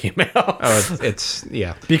 that movie came out. Oh, it's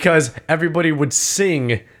yeah. Because everybody would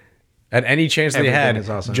sing At any chance they Everything had, is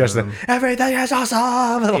awesome. just the everything is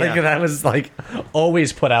awesome. Like Yeah. that was like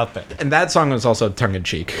always put out there. And that song was also tongue in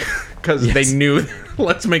cheek because Yes. they knew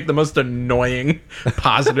let's make the most annoying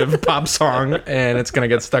positive pop song and it's gonna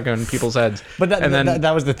get stuck in people's heads. But that, and then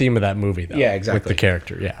that was the theme of that movie, though. Yeah, exactly. With the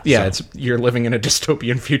character, yeah. yeah, So- it's you're living in a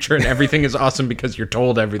dystopian future and everything is awesome because you're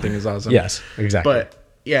told everything is awesome. yes, exactly. But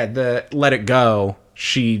yeah, the Let It Go,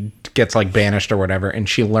 she gets like banished or whatever, and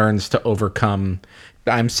she learns to overcome.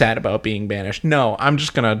 I'm sad about being banished. No, I'm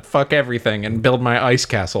just gonna fuck everything and build my ice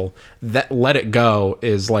castle. That Let It Go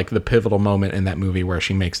is like the pivotal moment in that movie where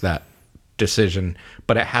she makes that decision,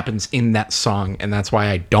 but it happens in that song, and that's why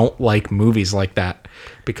I don't like movies like that,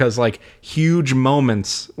 because like huge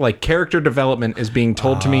moments, like character development is being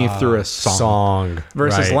told to me through a song.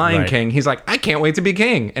 Versus Right, Lion right. King, he's like, I can't wait to be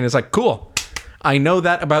king, and it's like, cool, I know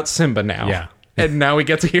that about Simba now. Yeah. And now we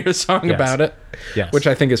get to hear a song Yes. about it. Yes. Which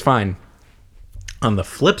I think is fine. On the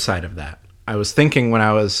flip side of that, I was thinking when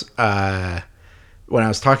I was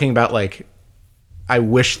talking about like, I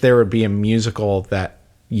wish there would be a musical that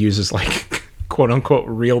uses like quote unquote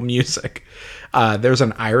real music. There's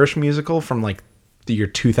an Irish musical from like the year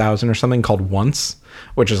 2000 or something called Once,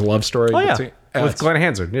 which is a love story. Oh yeah, between- with Glenn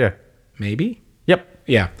Hansard. Yeah. maybe. Yep.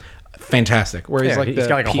 Yeah, fantastic. Where he's Yeah, like he's the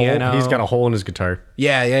got like piano. a hole. He's got a hole in his guitar.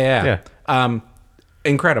 Yeah.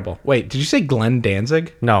 Incredible. Wait, did you say Glenn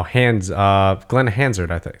Danzig? No, Glenn Hansard,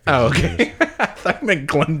 I think. Oh, okay. I thought you meant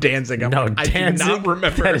Glenn Danzig. I'm No, like, I do Danzig? not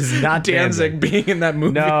remember That is not Danzig being in that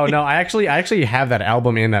movie. No, I actually have that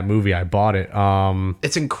album and that movie. I bought it.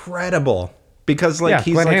 It's incredible because like Yeah,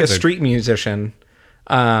 he's Glenn like Hansard. a street musician,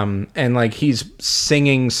 and like he's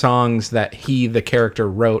singing songs that the character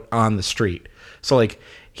wrote on the street. So like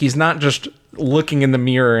he's not just looking in the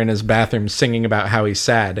mirror in his bathroom singing about how he's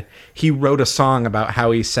sad. He wrote a song about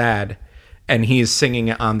how he's sad, and he's singing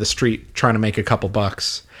it on the street trying to make a couple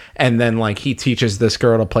bucks. And then like he teaches this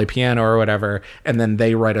girl to play piano or whatever, and then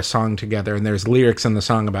they write a song together, and there's lyrics in the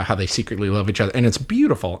song about how they secretly love each other, and it's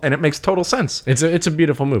beautiful and it makes total sense It's a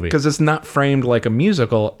beautiful movie. because it's not framed like a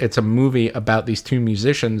musical. It's a movie about these two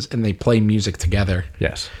musicians and they play music together.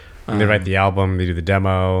 Yes, and they write the album. They do the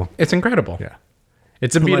demo. It's incredible. Yeah,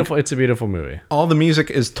 it's a beautiful movie. All the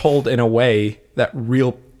music is told in a way that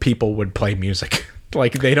real people would play music.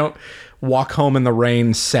 Like they don't walk home in the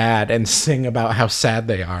rain sad and sing about how sad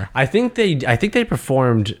they are. I think they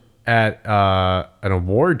performed at an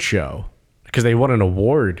award show because they won an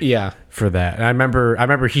award. Yeah. For that, and I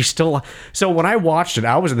remember he still. So when I watched it,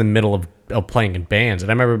 I was in the middle of playing in bands, and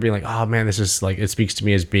I remember being like, "Oh man, this is like it speaks to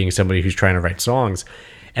me as being somebody who's trying to write songs."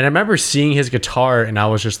 And I remember seeing his guitar, and I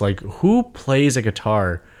was just like, "Who plays a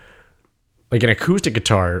guitar, like an acoustic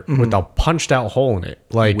guitar with a punched out hole in it?"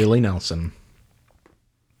 Like, Willie Nelson.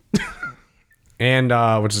 and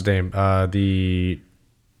what's his name? The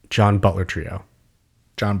John Butler trio.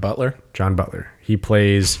 John Butler. John Butler. He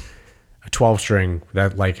plays a 12-string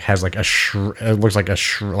that like has like it looks like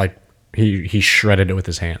like he shredded it with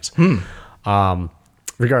his hands.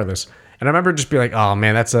 Regardless, and I remember just being like, "Oh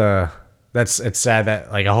man, it's sad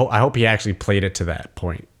that like I hope he actually played it to that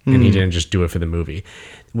point and he didn't just do it for the movie."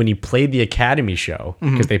 When he played the Academy show,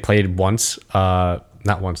 because they played Falling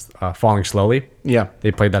Slowly. Yeah.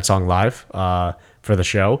 They played that song live for the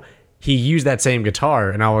show. He used that same guitar,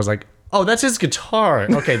 and I was like, "Oh, that's his guitar.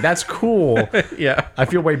 Okay, that's cool." Yeah. I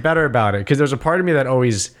feel way better about it because there's a part of me that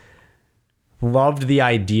always loved the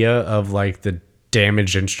idea of like the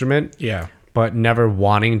damaged instrument, Yeah. but never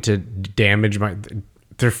wanting to damage my.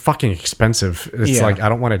 They're fucking expensive. It's Yeah. like I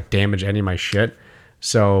don't want to damage any of my shit.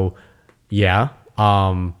 So, yeah,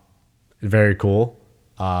 very cool.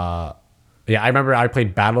 Yeah, I remember I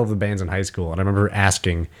played Battle of the Bands in high school, and I remember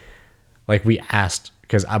asking, like, we asked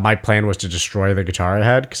because my plan was to destroy the guitar I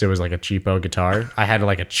had because it was like a cheapo guitar. I had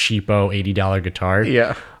like a cheapo $80 guitar.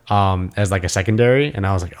 Yeah. As like a secondary, and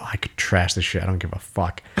I was like, "Oh, I could trash this shit. I don't give a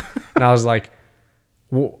fuck." And I was like,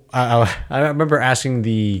 well, I remember asking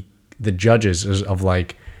the judges of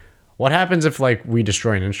like, "What happens if like we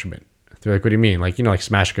destroy an instrument?" They're like, "What do you mean? Like, like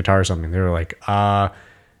smash a guitar or something?" They were like,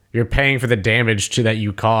 "You're paying for the damage that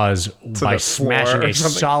you cause by the floor smashing or a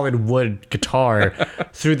something." solid wood guitar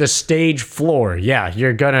through the stage floor. Yeah,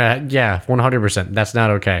 you're gonna 100%. That's not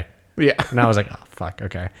okay." Yeah. And I was like, "Oh fuck,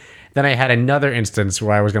 okay." Then I had another instance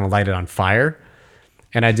where I was gonna light it on fire,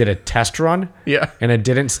 and I did a test run. Yeah. And it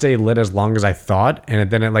didn't stay lit as long as I thought, and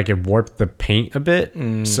then it warped the paint a bit.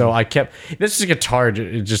 So I kept this is a guitar.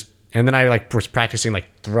 It just and then I like was practicing like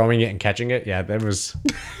throwing it and catching it. Yeah, that was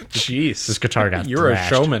Jeez. this guitar got. You're a thrashed.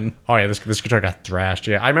 showman. Oh yeah, this guitar got thrashed.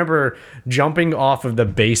 Yeah, I remember jumping off of the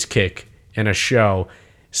bass kick in a show,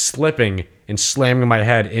 slipping and slamming my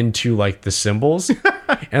head into like the cymbals.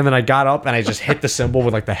 And then I got up and I just hit the cymbal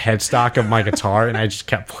with like the headstock of my guitar, and I just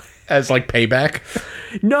kept playing. As like payback.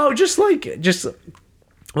 No, just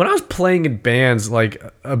when I was playing in bands, like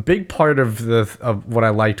a big part of what I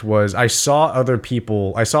liked was I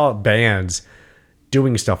saw bands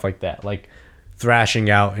doing stuff like that, like thrashing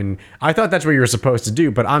out, and I thought that's what you were supposed to do.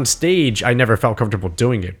 But on stage, I never felt comfortable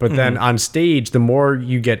doing it. But then on stage, the more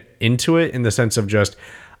you get into it, in the sense of just,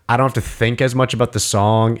 I don't have to think as much about the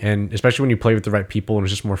song, and especially when you play with the right people and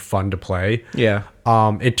it's just more fun to play. Yeah.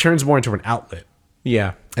 It turns more into an outlet.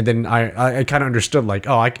 Yeah. And then I kind of understood, like,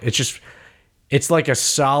 it's like a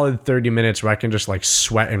solid 30 minutes where I can just like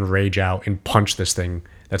sweat and rage out and punch this thing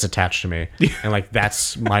that's attached to me. And like,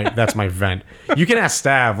 that's my vent. You can ask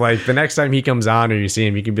Stav, like the next time he comes on or you see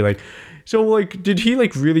him, you can be like, so like, did he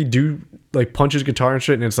like really do like punch his guitar and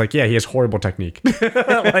shit? And it's like, yeah, he has horrible technique.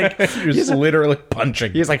 Like he's literally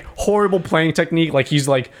punching. He has like horrible playing technique. Like he's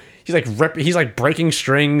breaking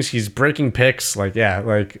strings. He's breaking picks. Like, yeah,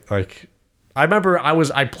 like I remember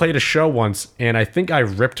I played a show once, and I think I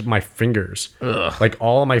ripped my fingers. Ugh. Like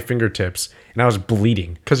all of my fingertips, and I was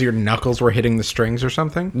bleeding. Because your knuckles were hitting the strings or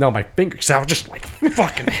something? No, my fingers. I was just like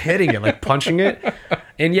fucking hitting it, like punching it.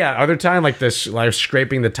 And yeah, other time like this, like, I was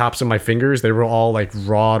scraping the tops of my fingers. They were all like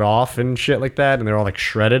rawed off and shit like that, and they're all like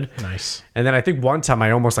shredded. Nice. And then I think one time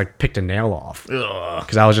I almost like picked a nail off.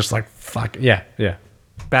 Because I was just like, fuck. Yeah.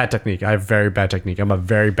 Bad technique. I have very bad technique. I'm a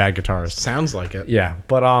very bad guitarist. Sounds like it. Yeah,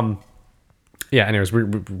 but yeah, anyways, we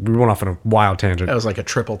went off on a wild tangent. That was like a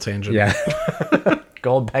triple tangent. Yeah.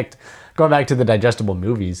 going back to the digestible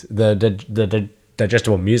movies, the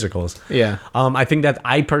digestible musicals. Yeah.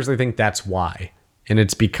 I personally think that's why. And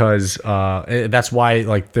it's because that's why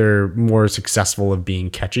like they're more successful of being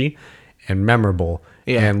catchy and memorable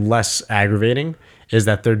and less aggravating, is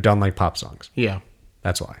that they're done like pop songs. Yeah.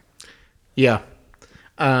 That's why. Yeah.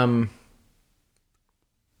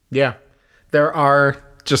 Yeah. There are,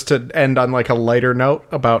 just to end on like a lighter note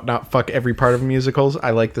about not fuck every part of musicals,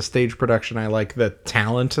 I like the stage production. I like the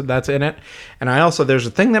talent that's in it. And there's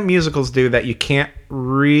a thing that musicals do that you can't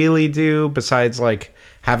really do besides like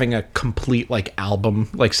having a complete like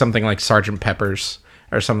album, like something like Sgt. Pepper's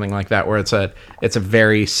or something like that, where it's a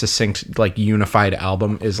very succinct, like unified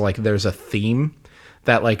album, is like there's a theme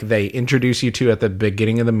that like they introduce you to at the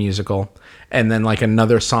beginning of the musical, and then like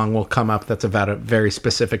another song will come up that's about a very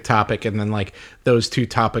specific topic, and then like those two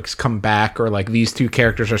topics come back, or like these two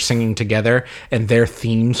characters are singing together and their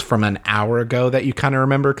themes from an hour ago that you kind of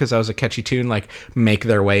remember because that was a catchy tune, like make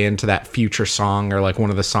their way into that future song, or like one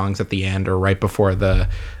of the songs at the end or right before the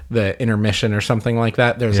intermission or something like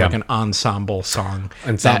that. There's like an ensemble song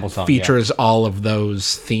that features all of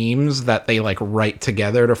those themes that they like write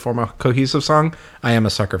together to form a cohesive song. I am a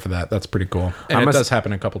sucker for that. That's pretty cool. And it does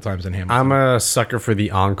happen a couple times in Hamilton. I'm a sucker for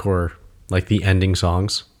the encore, like the ending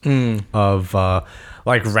songs of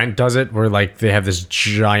like Rent does it, where like they have this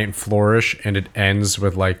giant flourish and it ends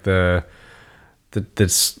with like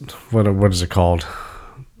this what is it called?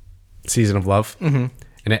 Season of Love. Mm-hmm.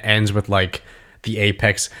 And it ends with like the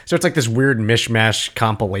apex. So it's like this weird mishmash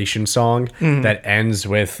compilation song that ends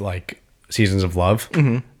with like Seasons of Love.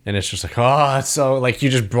 Mm-hmm. And it's just like, oh, it's so like, you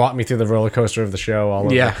just brought me through the roller coaster of the show all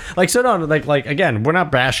over. Yeah. Like, so no, like again, we're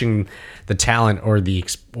not bashing the talent or the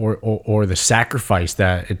or the sacrifice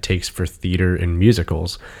that it takes for theater and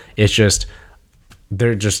musicals. It's just,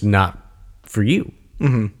 they're just not for you.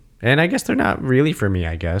 Mm-hmm. And I guess they're not really for me,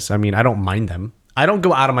 I guess. I mean, I don't mind them. I don't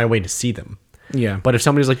go out of my way to see them. Yeah. But if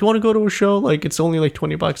somebody's like, you want to go to a show? Like, it's only like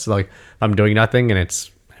 $20. Like, if I'm doing nothing and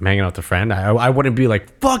I'm hanging out with a friend, I wouldn't be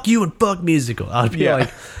like, fuck you and fuck musical. I'd be like,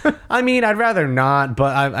 I mean, I'd rather not,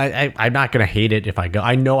 but I'm not going to hate it if I go.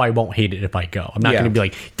 I know I won't hate it if I go. I'm not going to be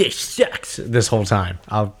like, this sucks this whole time.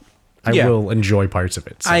 I will enjoy parts of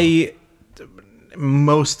it. So. I,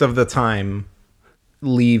 most of the time,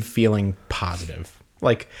 leave feeling positive.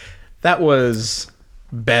 Like, that was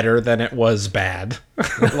better than it was bad.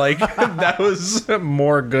 Like, that was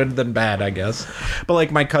more good than bad, I guess. But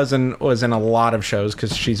like, my cousin was in a lot of shows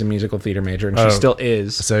because she's a musical theater major, and she still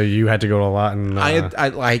is. So you had to go to a lot, and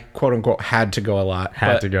I quote unquote had to go a lot.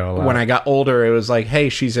 To go a lot. When I got older, it was like, hey,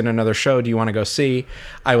 she's in another show, do you want to go see?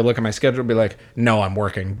 I would look at my schedule and be like, no, I'm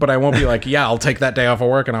working. But I won't be like, yeah, I'll take that day off of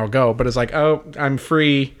work and I'll go. But it's like, oh, I'm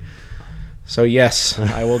free, so yes,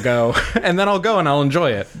 I will go. And then I'll go and I'll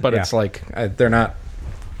enjoy it. But it's like, they're not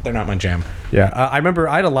my jam. Yeah, I remember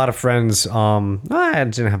I had a lot of friends. I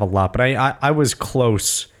didn't have a lot, but I was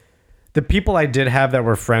close. The people I did have that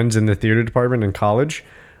were friends in the theater department in college,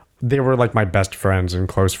 they were like my best friends and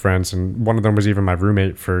close friends, and one of them was even my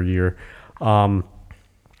roommate for a year.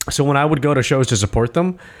 So when I would go to shows to support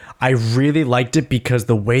them, I really liked it because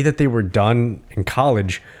the way that they were done in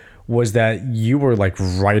college was that you were like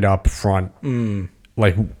right up front,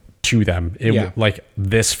 like to them. Yeah. Like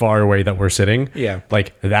this far away that we're sitting. Yeah.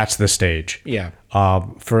 Like that's the stage. Yeah.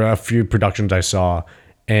 For a few productions I saw,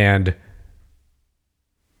 and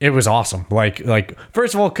it was awesome. Like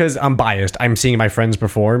first of all, because I'm biased, I'm seeing my friends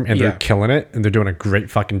perform and they're Yeah. killing it and they're doing a great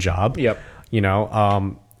fucking job. Yep. You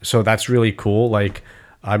know, so that's really cool. Like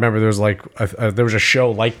I remember there was like there was a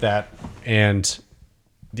show like that, and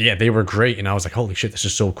yeah, they were great, and I was like, holy shit, this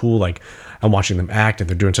is so cool. Like I'm watching them act and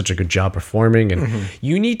they're doing such a good job performing. And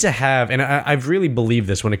you need to have, and I've really believed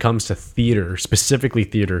this when it comes to theater, specifically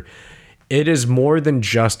theater, it is more than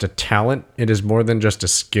just a talent. It is more than just a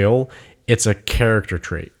skill. It's a character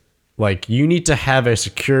trait. Like you need to have a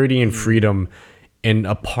security and freedom in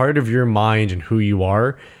a part of your mind and who you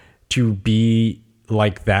are to be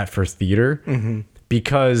like that for theater.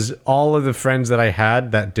 Because all of the friends that I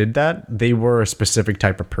had that did that, they were a specific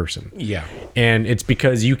type of person. Yeah. And it's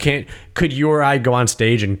because you can't, could you or I go on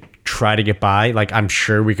stage and try to get by? Like, I'm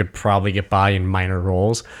sure we could probably get by in minor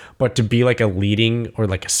roles, but to be like a leading or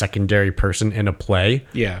like a secondary person in a play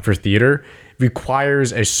Yeah. for theater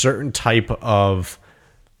requires a certain type of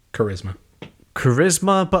Charisma.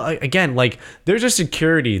 charisma. But again, like there's a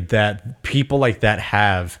security that people like that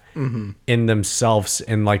have in themselves,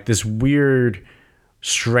 and like this weird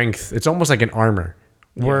strength. It's almost like an armor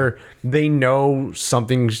where they know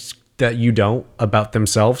something that you don't about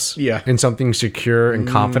themselves, Yeah. and something secure and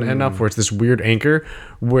confident enough where it's this weird anchor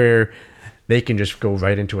where they can just go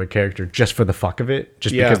right into a character just for the fuck of it,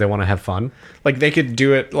 just Yeah. because they want to have fun. Like they could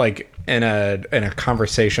do it like in a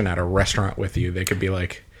conversation at a restaurant with you. They could be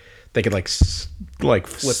like, they could like flip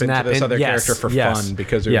Snap into this in. other Yes, character for yes, fun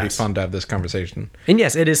because it would be yes. fun to have this conversation. And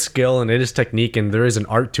yes, it is skill and it is technique and there is an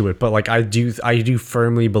art to it. But like I do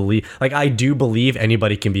firmly believe, like I do believe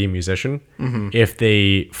anybody can be a musician if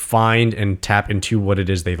they find and tap into what it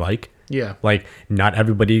is they like. Yeah. Like not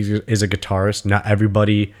everybody is a guitarist. Not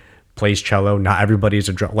everybody plays cello. Not everybody is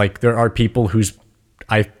a drum. Like there are people who's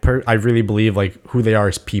I really believe like who they are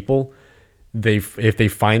as people. If they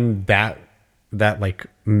find that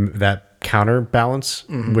counterbalance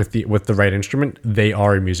with the right instrument, they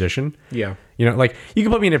are a musician. Yeah. You know, like you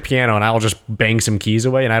can put me in a piano and I'll just bang some keys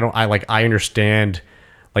away, and I understand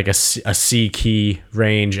like a C key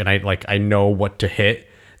range, and I know what to hit.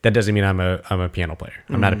 That doesn't mean I'm a piano player.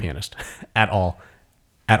 I'm not a pianist at all.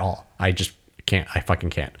 I just can't. I fucking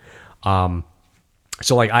can't.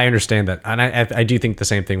 So like I understand that, and I do think the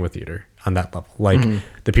same thing with theater on that level. Like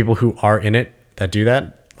the people who are in it that do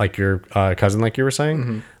that, like your cousin, like you were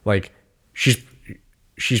saying, like she's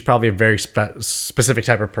probably a very specific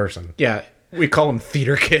type of person. Yeah. We call them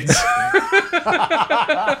theater kids.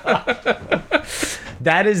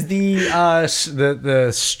 That is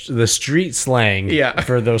the street slang Yeah.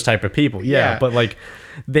 for those type of people. Yeah, Yeah. but like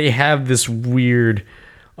they have this weird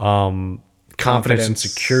confidence and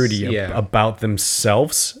security Yeah. about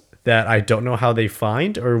themselves that I don't know how they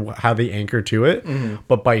find or how they anchor to it.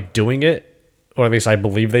 But by doing it, or at least I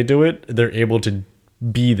believe they do it, they're able to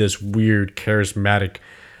be this weird charismatic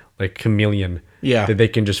like chameleon. Yeah. That they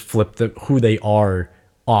can just flip who they are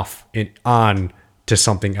off and on to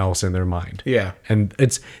something else in their mind. Yeah. And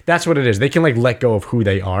that's what it is. They can like let go of who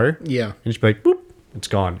they are. Yeah. And just be like, boop, it's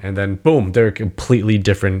gone. And then boom, they're a completely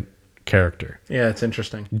different character. Yeah, it's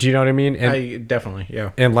interesting. Do you know what I mean? And I definitely,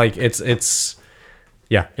 yeah. and like it's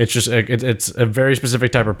yeah, it's just it's a very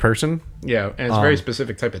specific type of person. Yeah, and it's a very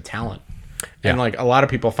specific type of talent. And Yeah. like a lot of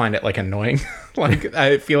people find it like annoying. Like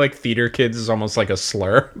I feel like theater kids is almost like a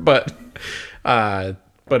slur, but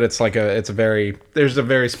it's like there's a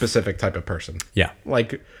very specific type of person. Yeah.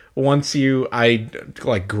 Like I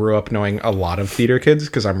like grew up knowing a lot of theater kids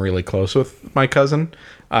because I'm really close with my cousin,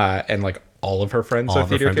 and like all of her friends All are of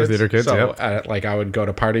her theater friends are kids. theater kids, So yep. like I would go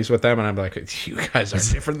to parties with them, and I'm like, you guys are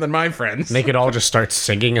different than my friends. They could all just start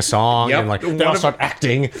singing a song Yep. and like One they all of- start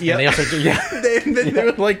acting. Yep. And they also do, yeah. they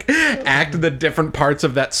would like act the different parts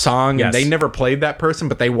of that song. Yes. And they never played that person,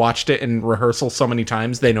 but they watched it in rehearsal so many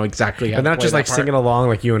times they know exactly how But to not play just that like part. singing along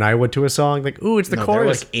like you and I would to a song. Like, ooh, it's the No,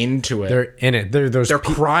 chorus. they're like into it. They're in it. They're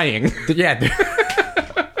crying. yeah.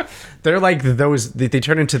 They're like those. They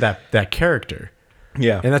turn into that character.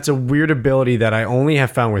 Yeah. And that's a weird ability that I only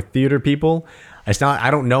have found with theater people. I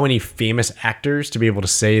don't know any famous actors to be able to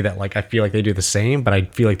say that like I feel like they do the same, but I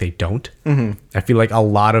feel like they don't. I feel like a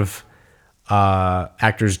lot of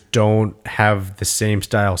actors don't have the same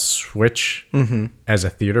style switch as a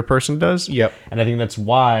theater person does. Yep. And I think that's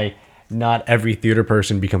why not every theater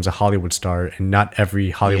person becomes a Hollywood star, and not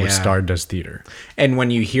every Hollywood Yeah. star does theater. And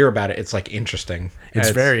when you hear about it, it's like interesting.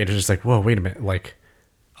 It's very interesting. It's like, whoa, wait a minute. Like,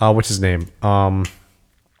 what's his name? Oh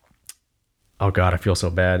God, I feel so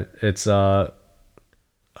bad. It's Daniel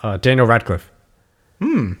Radcliffe.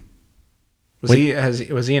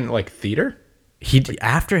 Was he in like theater? He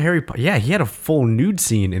after Harry Potter, yeah, he had a full nude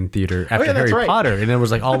scene in theater after yeah, that's Harry right. Potter, and it was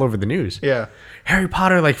like all over the news. Yeah. Harry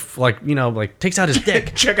Potter, like takes out his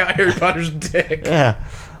dick. Check out Harry Potter's dick. Yeah.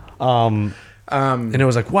 And it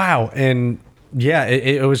was like, wow. And yeah,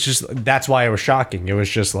 it was just, that's why it was shocking. It was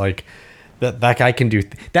just like, that guy can do,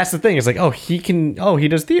 that's the thing. It's like, he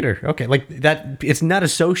does theater. Okay. Like that, it's not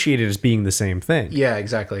associated as being the same thing. Yeah,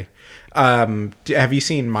 exactly. Have you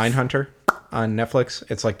seen Mindhunter on Netflix?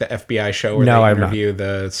 It's like the FBI show where No, they I've not. interview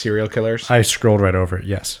the serial killers. I scrolled right over it.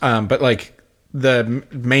 Yes. But like the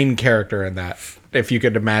main character in that, if you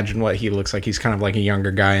could imagine what he looks like, he's kind of like a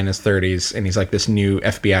younger guy in his 30s, and he's like this new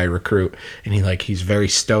FBI recruit, and he's very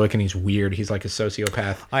stoic and he's weird. He's like a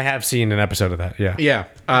sociopath. I have seen an episode of that. Yeah. Yeah,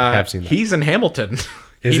 have seen that. He's in Hamilton.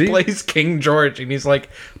 Is he? Plays King George, and he's like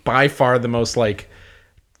by far the most like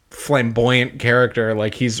flamboyant character.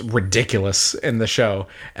 Like he's ridiculous in the show,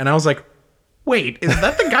 and I was like, wait, is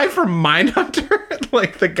that the guy from Mindhunter?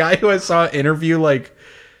 Like the guy who I saw interview like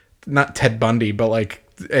not Ted Bundy, but like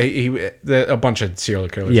a bunch of serial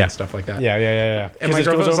killers and stuff like that. Yeah. And my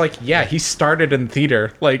girlfriend was like, yeah, he started in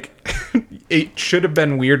theater. Like, it should have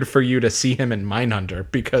been weird for you to see him in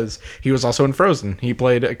Mindhunter because he was also in Frozen. He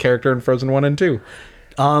played a character in Frozen 1 and 2.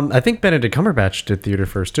 I think Benedict Cumberbatch did theater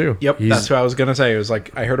first too. Yep, that's what I was going to say. It was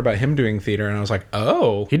like, I heard about him doing theater, and I was like,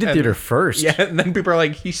 oh. He did theater first. Yeah, and then people are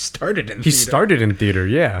like, he started in theater. He started in theater,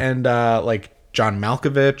 yeah. And, like, John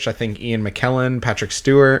Malkovich, I think Ian McKellen, Patrick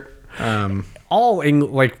Stewart. All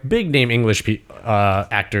like big name English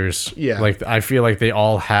actors. Yeah. Like I feel like they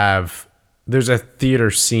all have. There's a theater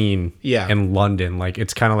scene. Yeah. In London, like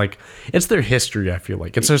it's kind of like it's their history. I feel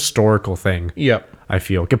like it's a historical thing. Yep. I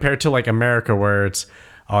feel compared to like America, where it's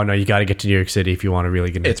oh no, you got to get to New York City if you want to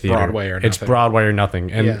really get into It's theater. Broadway or nothing. It's Broadway or nothing.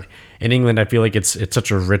 And Yeah. in England, I feel like it's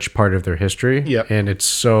such a rich part of their history. Yep. And it's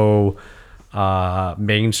so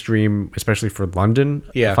mainstream, especially for London.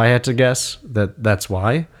 Yeah. If I had to guess, that's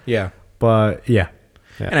why. Yeah. But yeah.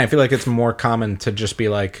 And I feel like it's more common to just be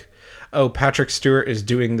like, oh, Patrick Stewart is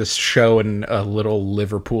doing this show in a little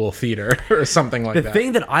Liverpool theater or something like The that.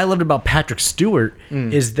 thing that I loved about Patrick Stewart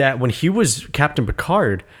is that when he was Captain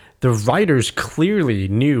Picard, the writers clearly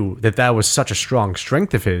knew that was such a strong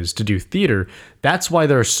strength of his to do theater. That's why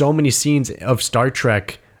there are so many scenes of Star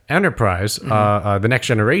Trek Enterprise, The Next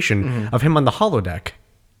Generation, of him on the holodeck.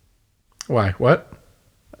 Why? What?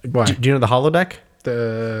 Why? Do you know the holodeck?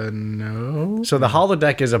 No. So the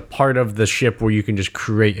holodeck is a part of the ship where you can just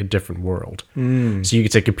create a different world. So you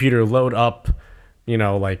can say, computer, load up,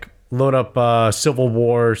 Civil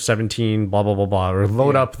War 17, blah, blah, blah, blah, or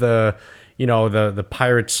load up the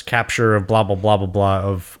pirates' capture of blah, blah, blah, blah, blah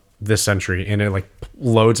of this century. And it like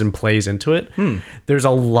loads and plays into it. There's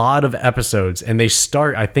a lot of episodes, and they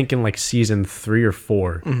start, I think, in like season 3 or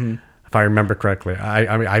 4, if I remember correctly.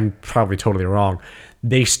 I mean, I'm probably totally wrong.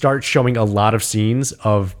 They start showing a lot of scenes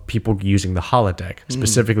of people using the holodeck,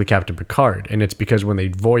 specifically Captain Picard. And it's because when they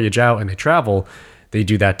voyage out and they travel, they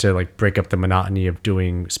do that to like break up the monotony of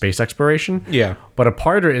doing space exploration. Yeah. But a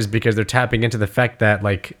part of it is because they're tapping into the fact that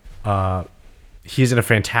like he's a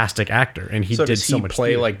fantastic actor and he So did does so he much play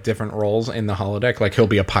theater. like different roles in the holodeck? Like he'll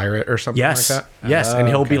be a pirate or something Yes. like that? Yes. And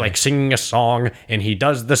he'll be Okay. like singing a song and he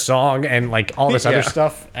does the song and like all this Yeah. other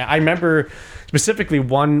stuff. I remember specifically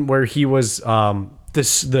one where he was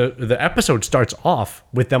the episode starts off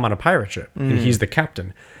with them on a pirate ship and he's the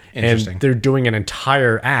captain. Interesting. And they're doing an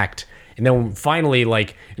entire act. And then finally,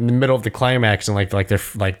 like in the middle of the climax, and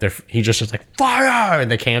they're he just is like fire, and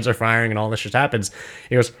the cans are firing, and all this just happens.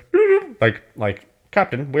 He goes like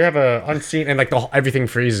Captain, we have a unseen, and like everything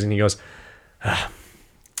freezes, and he goes,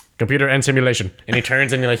 computer end simulation, and he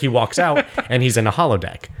turns and he walks out, and he's in a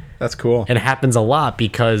holodeck, That's cool. and it happens a lot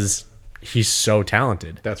because he's so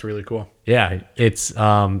talented. That's really cool. Yeah, it's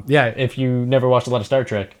if you never watched a lot of Star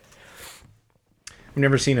Trek. I've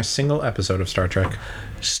never seen a single episode of Star Trek.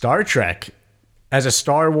 Star Trek, as a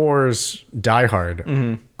Star Wars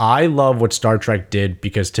diehard, I love what Star Trek did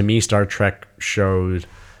because to me, Star Trek showed,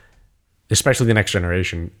 especially The Next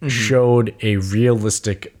Generation, showed a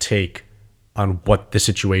realistic take on what the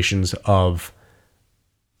situations of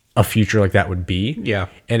a future like that would be. Yeah.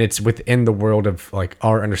 And it's within the world of like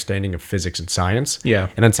our understanding of physics and science. Yeah.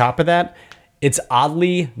 And on top of that, it's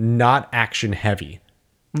oddly not action heavy.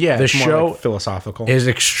 Yeah, The it's more show like philosophical. Is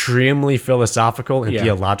extremely philosophical and Yeah.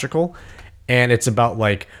 theological, and it's about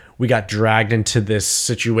like we got dragged into this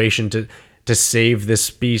situation to save this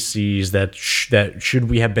species that should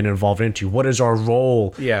we have been involved into? What is our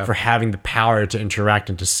role for having the power to interact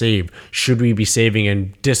and to save? Should we be saving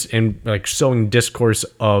and like sowing discourse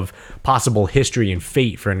of possible history and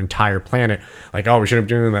fate for an entire planet? Like, oh, we shouldn't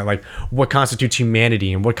be doing that. Like, what constitutes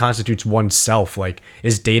humanity and what constitutes oneself? Like,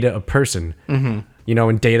 is Data a person? Mm-hmm. You know,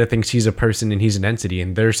 and Data thinks he's a person and he's an entity,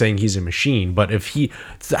 and they're saying he's a machine. But if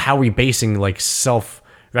how are we basing like self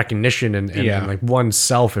recognition and like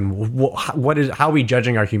oneself, and how are we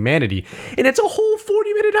judging our humanity? And it's a whole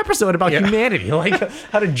 40-minute episode about humanity, like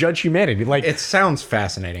how to judge humanity. Like, it sounds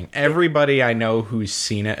fascinating. Everybody I know who's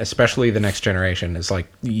seen it, especially the next generation, is like,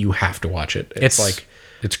 you have to watch it. It's like,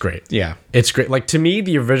 it's great. Yeah, it's great. Like, to me,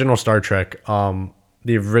 the original Star Trek,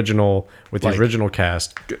 the original with the original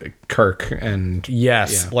cast, Kirk and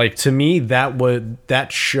like, to me, that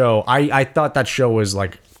show, I thought that show was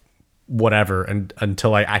like whatever, and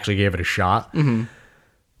until I actually gave it a shot. Mm-hmm.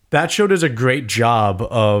 That show does a great job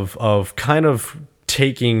of kind of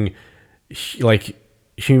taking, like,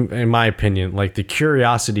 in my opinion, like the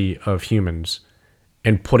curiosity of humans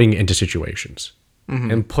and putting it into situations.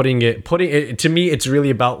 Mm-hmm. And putting it, to me, it's really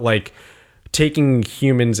about like taking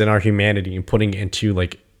humans and our humanity and putting it into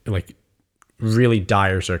like really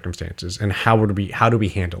dire circumstances, and how do we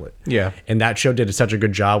handle it? Yeah. And that show did such a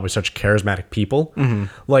good job with such charismatic people. Mm-hmm.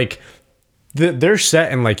 Like, they're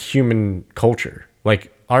set in like human culture.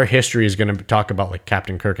 Like, our history is going to talk about like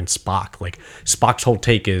Captain Kirk and Spock. Like, Spock's whole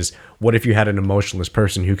take is, what if you had an emotionless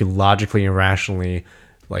person who could logically and rationally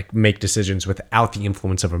like make decisions without the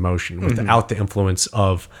influence of emotion, without the influence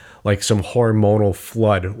of like some hormonal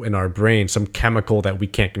flood in our brain, some chemical that we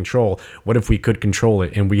can't control? What if we could control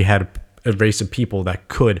it, and we had a race of people that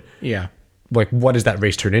could? Yeah. Like, what does that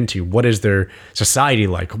race turn into? What is their society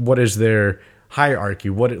like? What is their hierarchy?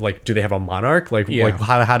 What, like, do they have a monarch? Like, like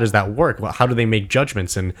how does that work? How do they make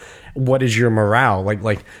judgments? And what is your morale?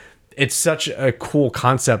 Like it's such a cool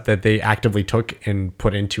concept that they actively took and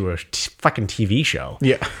put into a fucking TV show.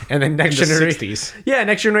 Yeah. And then Next Generation,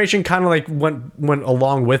 Next Generation kind of like went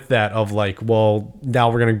along with that, of like, well, now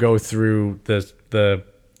we're gonna go through the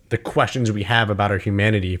questions we have about our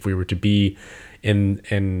humanity if we were to be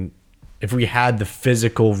in if we had the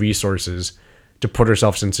physical resources to put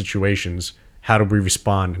ourselves in situations. How do we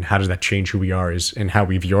respond, and how does that change who we are and how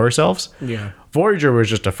we view ourselves? Yeah. Voyager was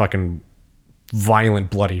just a fucking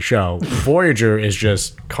violent, bloody show. Voyager is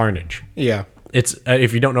just carnage. Yeah. It's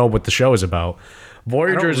if you don't know what the show is about,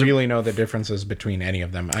 Voyager I don't really know the differences between any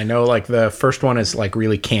of them. I know like the first one is like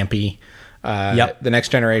really campy. The Next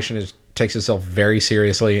Generation takes itself very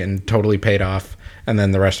seriously and totally paid off. And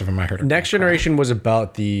then the rest of them I heard. Next Generation was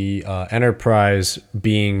about the Enterprise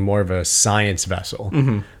being more of a science vessel.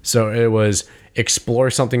 Mm-hmm. So it was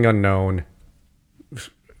explore something unknown,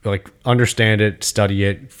 like understand it, study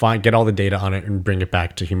it, get all the data on it, and bring it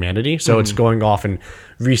back to humanity. So it's going off and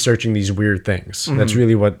researching these weird things. Mm-hmm. That's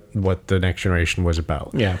really what the Next Generation was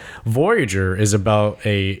about. Yeah. Voyager is about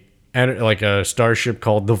a starship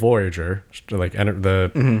called the Voyager, like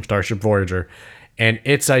the Starship Voyager, and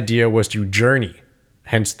its idea was to journey,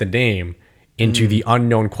 hence the name, into the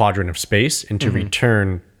unknown quadrant of space, and to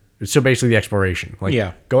return. So basically the exploration. Like,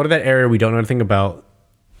 go to that area we don't know anything about,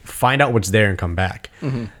 find out what's there, and come back.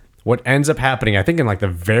 Mm-hmm. What ends up happening, I think in like the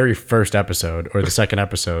very first episode or the second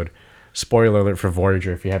episode, spoiler alert for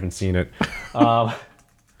Voyager if you haven't seen it. And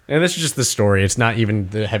this is just the story. It's not even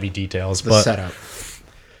the heavy details. But setup.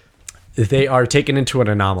 They are taken into an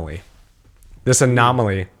anomaly. This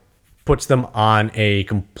anomaly puts them on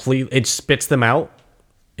it spits them out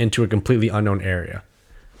into a completely unknown area.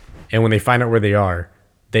 And when they find out where they are,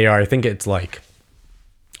 I think it's like,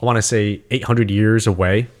 I want to say 800 years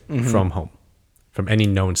away from home, from any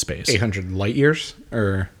known space. 800 light years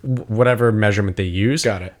or whatever measurement they use.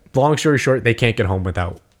 Got it. Long story short, they can't get home.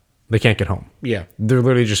 Yeah. They're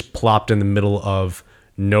literally just plopped in the middle of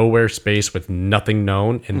nowhere space with nothing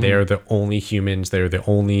known, and they're the only humans. They're the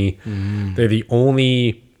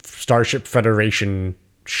only Starship Federation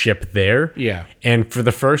ship there. Yeah. And for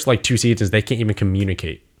the first like 2 seasons, they can't even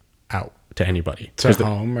communicate out to anybody to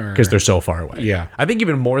home, because they're so far away. Yeah. I think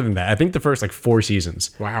even more than that. I think the first like 4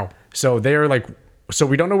 seasons. Wow. So they're like, so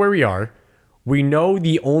we don't know where we are. We know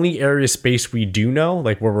the only area of space we do know,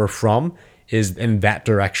 like where we're from, is in that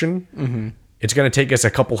direction. Mm-hmm. It's going to take us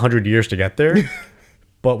a couple hundred years to get there,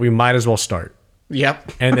 but we might as well start.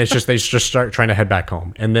 Yep. And it's just, they just start trying to head back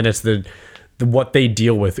home. And then it's the what they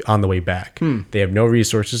deal with on the way back. They have no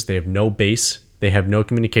resources. They have no base. They have no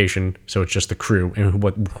communication. So it's just the crew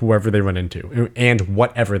and whoever they run into and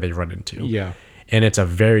whatever they run into. Yeah. And it's a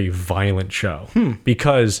very violent show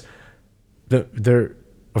because they're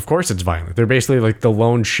of course it's violent. They're basically like the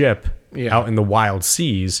lone ship Yeah. out in the wild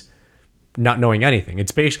seas, not knowing anything.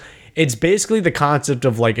 It's basically the concept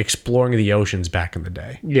of like exploring the oceans back in the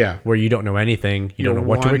day. Yeah. Where you don't know anything, you don't know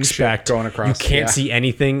what to one ship expect, going across, you can't yeah. see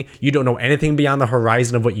anything, you don't know anything beyond the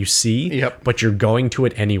horizon of what you see, Yep. but you're going to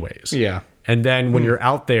it anyways. Yeah. And then when you're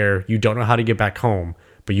out there, you don't know how to get back home,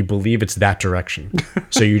 but you believe it's that direction.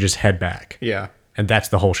 So you just head back. Yeah. And that's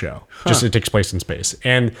the whole show. Just it takes place in space.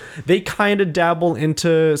 And they kind of dabble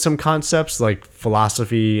into some concepts like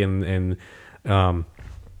philosophy and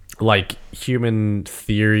like human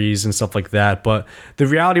theories and stuff like that. But the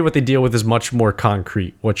reality of what they deal with is much more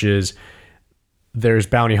concrete, which is there's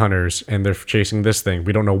bounty hunters and they're chasing this thing.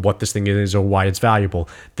 We don't know what this thing is or why it's valuable.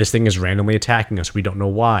 This thing is randomly attacking us. We don't know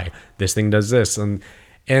why. This thing does this.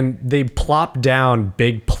 And they plop down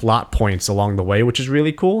big plot points along the way, which is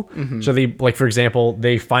really cool. So they, like, for example,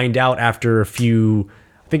 they find out after a few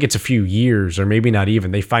years or maybe not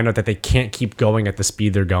even, they find out that they can't keep going at the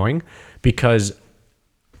speed they're going because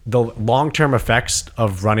the long-term effects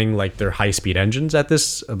of running like their high-speed engines at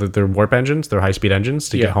this, their warp engines, their high-speed engines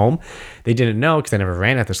to get home, they didn't know because they never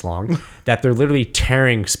ran at this long, that they're literally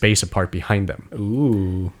tearing space apart behind them.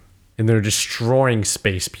 Ooh. And they're destroying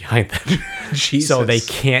space behind them. Jesus. So they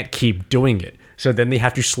can't keep doing it. So then they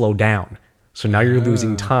have to slow down. So now you're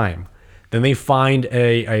losing time. Then they find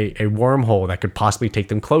a wormhole that could possibly take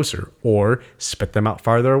them closer or spit them out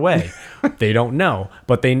farther away. They don't know.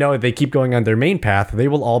 But they know if they keep going on their main path, they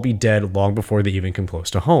will all be dead long before they even come close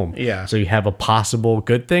to home. Yeah. So you have a possible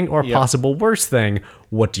good thing or a possible worse thing.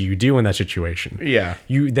 What do you do in that situation? Yeah.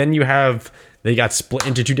 They got split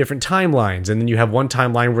into two different timelines, and then you have one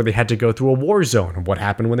timeline where they had to go through a war zone. What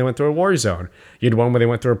happened when they went through a war zone? You had one where they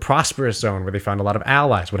went through a prosperous zone where they found a lot of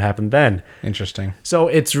allies. What happened then? Interesting. So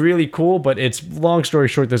it's really cool, but it's, long story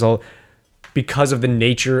short, because of the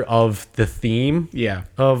nature of the theme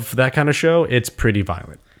of that kind of show, it's pretty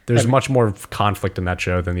violent. There's much more conflict in that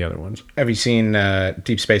show than the other ones. Have you seen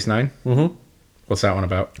Deep Space Nine? Mm-hmm. What's that one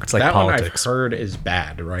about? It's like that politics. one I've heard is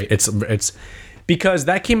bad, right? It's because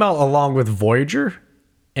that came out along with Voyager,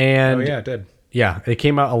 and it did. Yeah, it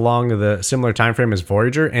came out along the similar time frame as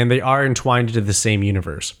Voyager, and they are entwined into the same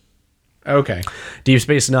universe. Okay. Deep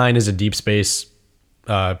Space Nine is a deep space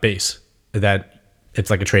base that it's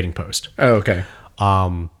like a trading post. Oh, okay.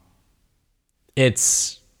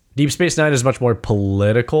 It's Deep Space Nine is much more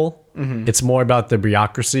political. Mm-hmm. It's more about the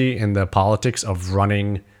bureaucracy and the politics of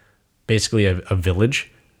running basically a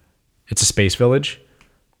village. It's a space village.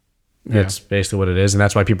 Yeah. That's basically what it is, and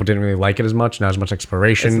that's why people didn't really like it as much. Not as much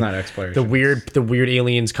exploration. It's not exploration. The weird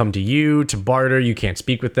aliens come to you to barter. You can't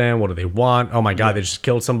speak with them. What do they want? Oh my god, they just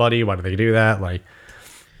killed somebody. Why do they do that? Like,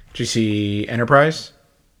 did you see Enterprise?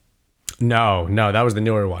 No, that was the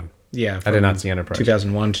newer one. Yeah, I did not see Enterprise.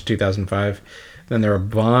 2001 to 2005. Then there were a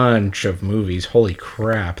bunch of movies. Holy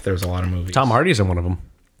crap, there's a lot of movies. Tom Hardy's in one of them.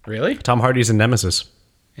 Really? Tom Hardy's in Nemesis.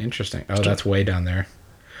 Interesting. Oh, that's way down there.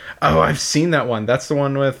 Oh, I've seen that one. That's the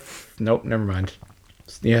one with... Nope, never mind.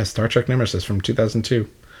 Yeah, Star Trek Nemesis from 2002.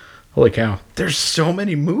 Holy cow. There's so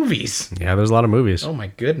many movies. Yeah, there's a lot of movies. Oh my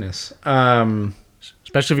goodness. Especially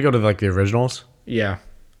if you go to like the originals. Yeah.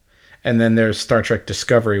 And then there's Star Trek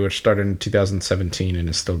Discovery, which started in 2017 and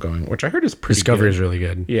is still going, which I heard is pretty Discovery good. is really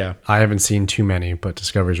good. Yeah. I haven't seen too many, but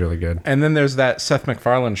Discovery is really good. And then there's that Seth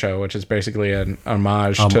MacFarlane show, which is basically an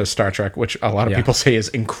homage to Star Trek, which a lot of people say is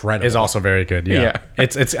incredible. Is also very good. Yeah.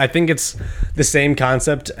 It's I think it's the same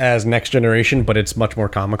concept as Next Generation, but it's much more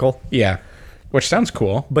comical. Yeah. Which sounds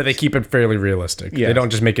cool. But they keep it fairly realistic. Yeah. They don't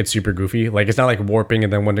just make it super goofy. Like, it's not like warping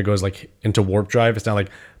and then when it goes like into warp drive, it's not like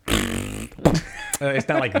it's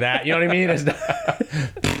not like that. You know what I mean?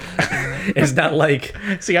 It's not like...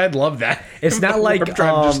 See, I'd love that. It's not like... Warp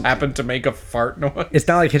Drive just happened to make a fart noise. It's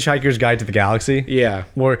not like Hitchhiker's Guide to the Galaxy. Yeah.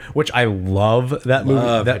 Which I love that movie.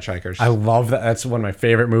 Love Hitchhikers. I love that. That's one of my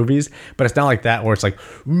favorite movies. But it's not like that where it's like...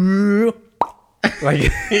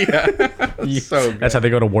 Like, So good. That's how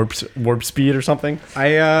they go to warp speed or something.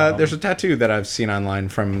 There's a tattoo that I've seen online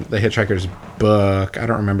from the Hitchhiker's book. I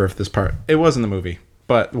don't remember if this part... It was in the movie.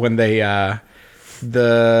 But when they...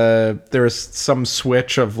 there was some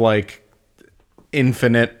switch of like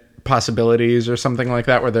infinite possibilities or something like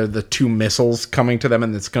that, where they're the two missiles coming to them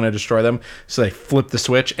and it's going to destroy them. So they flip the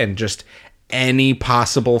switch and just any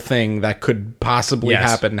possible thing that could possibly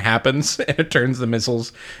happen happens, and it turns the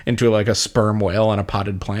missiles into like a sperm whale and a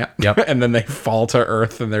potted plant. Yep. And then they fall to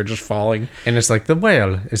Earth and they're just falling. And it's like the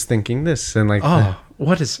whale is thinking this and like...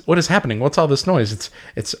 what is happening? What's all this noise?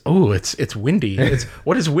 It's windy.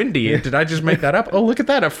 What is windy? Did I just make that up? Oh, look at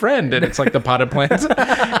that, a friend. And it's like the potted plants.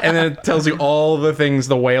 And then it tells you all the things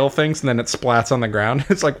the whale thinks, and then it splats on the ground.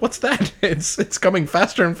 It's like, what's that? It's coming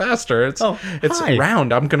faster and faster. It's hi.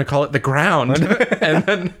 round. I'm gonna call it the ground. And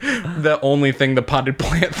then the only thing the potted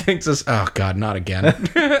plant thinks is, oh God, not again.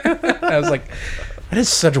 I was like, that is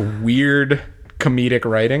such weird comedic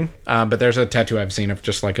writing. But there's a tattoo I've seen of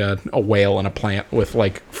just like a whale and a plant with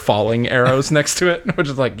like falling arrows next to it, which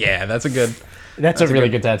is like, yeah, that's a really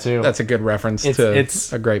good tattoo. That's a good reference to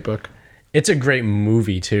a great book. It's a great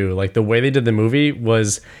movie too. Like the way they did the movie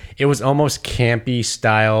was almost campy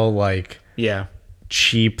style, like Yeah.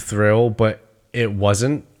 cheap thrill, but it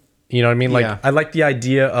wasn't. You know what I mean? Like Yeah. I like the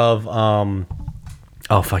idea of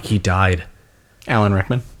oh fuck, he died. Alan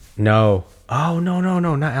Rickman. No. Oh no,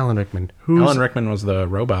 not Alan Rickman. Who's Alan Rickman was the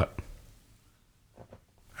robot.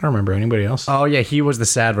 I don't remember anybody else. Oh yeah, he was the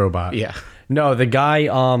sad robot. Yeah. No, the guy,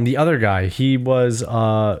 the other guy, he was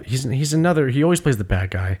he's another, he always plays the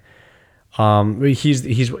bad guy.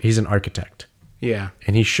 He's an architect. Yeah.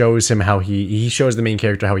 And he shows him how he shows the main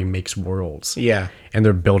character how he makes worlds. Yeah. And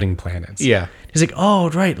they're building planets. Yeah. He's like, oh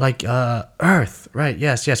right, like Earth, right?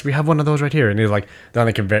 Yes, we have one of those right here. And he's like,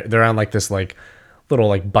 they're on like this like little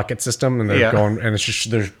like bucket system, and they're going, and it's just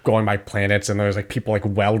they're going by planets, and there's like people like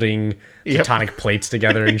welding tectonic plates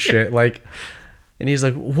together and shit. Like, and he's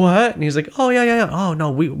like, what? And he's like, oh yeah. Oh no,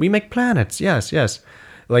 we make planets. Yes.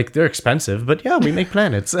 Like they're expensive, but yeah, we make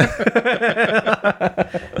planets. It's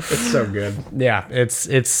so good. Yeah, it's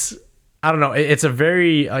I don't know. It's a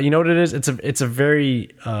very you know what it is. It's a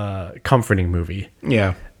very comforting movie.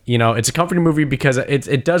 Yeah. You know, it's a comforting movie because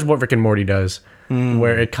it does what Rick and Morty does,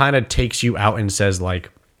 where it kind of takes you out and says like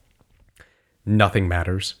nothing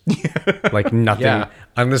matters. Like nothing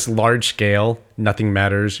on this large scale. Nothing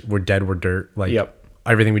matters. We're dead. We're dirt. Like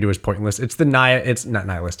everything we do is pointless. It's it's not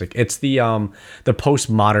nihilistic. It's the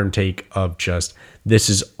postmodern take of just this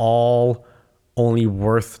is all only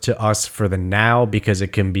worth to us for the now because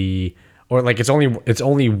it can be, or like it's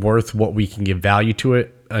only worth what we can give value to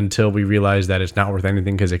it until we realize that it's not worth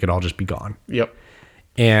anything because it could all just be gone. Yep.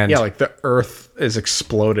 And yeah, like the Earth is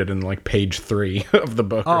exploded in like page 3 of the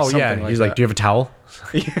book. Oh yeah, he's like, "Do you have a towel?"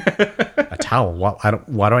 A towel?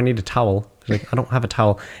 Why do I need a towel? He's like, "I don't have a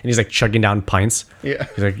towel." And he's like chugging down pints. Yeah.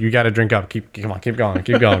 He's like, "You got to drink up. Keep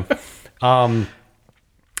going.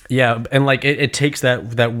 Yeah, and like it takes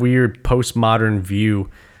that weird postmodern view,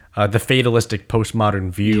 the fatalistic postmodern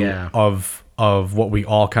view of what we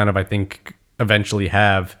all kind of I think eventually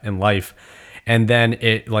have in life, and then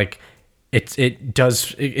it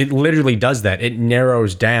literally does that. It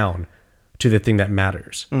narrows down to the thing that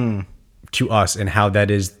matters to us and how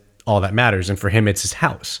that is all that matters. And for him, it's his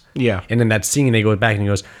house. Yeah. And in that scene, they go back and he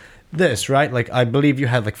goes, "This right? Like I believe you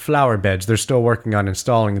had like flower beds. They're still working on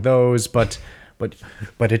installing those, but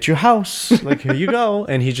it's your house. Like here you go."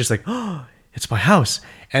 And he's just like, "Oh, it's my house."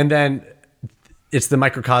 And then it's the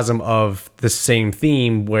microcosm of the same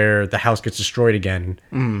theme where the house gets destroyed again,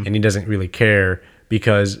 and he doesn't really care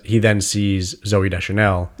because he then sees Zoe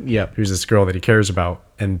Deschanel, who's this girl that he cares about,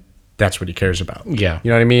 and that's what he cares about. Yeah, you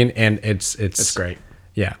know what I mean. And it's great.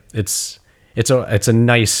 Yeah, it's a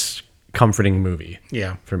nice, comforting movie.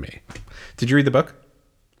 Yeah, for me. Did you read the book?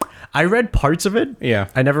 I read parts of it. Yeah,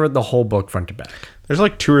 I never read the whole book front to back. There's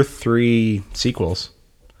like 2 or 3 sequels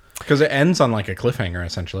because it ends on like a cliffhanger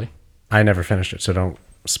essentially. I never finished it, so don't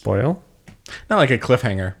spoil. Not like a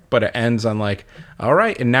cliffhanger, but it ends on like, all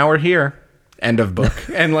right, and now we're here. End of book.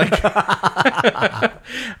 And like,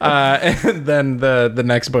 and then the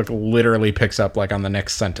next book literally picks up like on the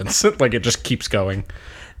next sentence. Like it just keeps going.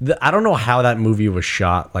 I don't know how that movie was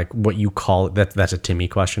shot. Like what you call it. That's a Timmy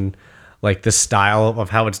question. Like the style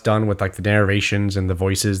of how it's done with like the narrations and the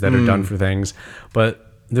voices that are done for things.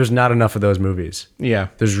 But there's not enough of those movies. Yeah.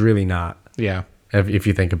 There's really not. Yeah. If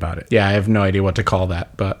you think about it. Yeah, I have no idea what to call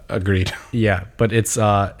that, but agreed. Yeah, but it's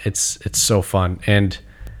so fun and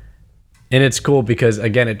it's cool because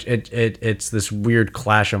again it's this weird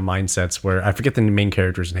clash of mindsets where I forget the main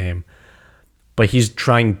character's name, but he's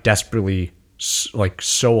trying desperately like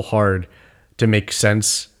so hard to make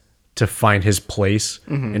sense, to find his place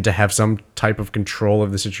and to have some type of control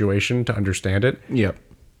of the situation, to understand it. Yep.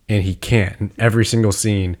 And he can't. In every single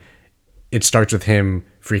scene, it starts with him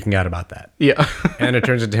freaking out about that. Yeah. And it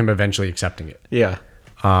turns into him eventually accepting it. Yeah.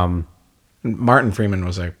 Martin Freeman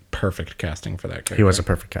was a perfect casting for that character. He was a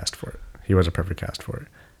perfect cast for it.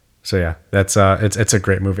 So yeah, that's it's a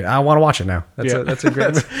great movie. I want to watch it now. That's a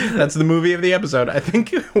great that's the movie of the episode. I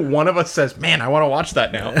think one of us says, "Man, I want to watch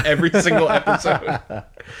that now." Every single episode.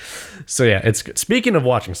 So yeah, it's good. Speaking of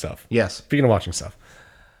watching stuff. Yes. Speaking of watching stuff.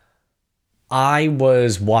 I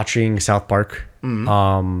was watching South Park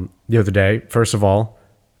the other day. First of all,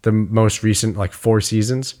 the most recent like 4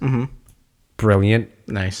 seasons, brilliant,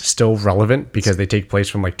 Nice. still relevant because they take place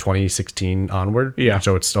from like 2016 onward. Yeah.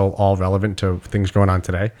 So it's still all relevant to things going on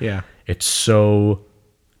today. Yeah. It's so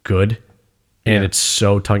good. And Yeah. it's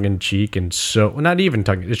so tongue in cheek and so not even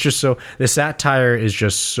tongue. It's just so the satire is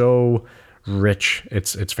just so rich.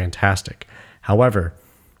 It's fantastic. However,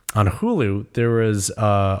 on Hulu there was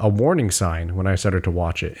a warning sign when I started to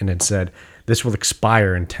watch it, and it said this will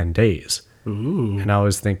expire in 10 days. Ooh. And I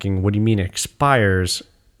was thinking, what do you mean it expires?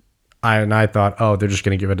 I thought, oh, they're just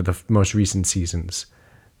going to get rid of the most recent seasons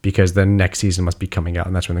because the next season must be coming out,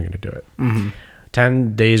 and that's when they're going to do it.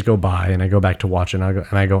 10 days go by, and I go back to watch it, and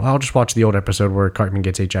I go, I'll just watch the old episode where Cartman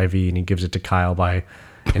gets HIV, and he gives it to Kyle by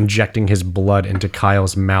injecting his blood into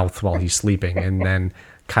Kyle's mouth while he's sleeping. And then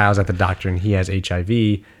Kyle's at the doctor, and he has HIV,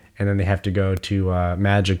 and then they have to go to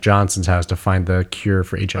Magic Johnson's house to find the cure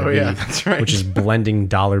for HIV. Oh, yeah, that's right. Which is blending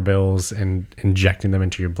dollar bills and injecting them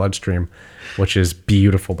into your bloodstream, which is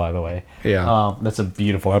beautiful, by the way. Yeah. That's a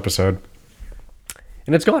beautiful episode.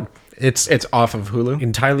 And it's gone. It's off of Hulu.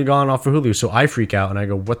 entirely gone off of Hulu. So I freak out and I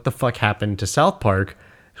go, what the fuck happened to South Park?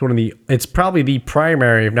 It's probably the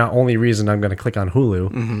primary, if not only reason I'm going to click on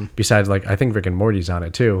Hulu. Besides, like, I think Rick and Morty's on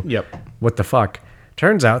it too. Yep. What the fuck?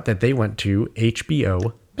 Turns out that they went to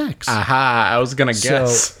HBO Max. Aha, I was gonna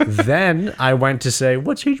guess. So then I went to say,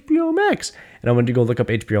 what's HBO Max? And I went to go look up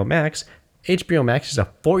HBO Max. HBO Max is a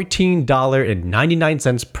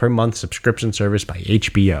 $14.99 per month subscription service by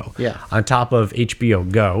HBO. Yeah. On top of HBO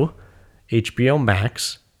Go, HBO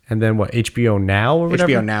Max, and then what, HBO Now or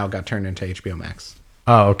whatever? HBO Now got turned into HBO Max.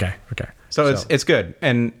 Oh, okay. Okay. So it's good.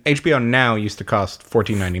 And HBO Now used to cost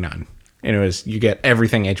 $14.99. And it was, you get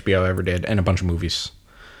everything HBO ever did and a bunch of movies.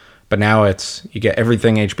 But now it's, you get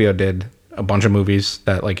everything HBO did, a bunch of movies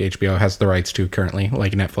that like HBO has the rights to currently,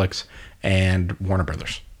 like Netflix and Warner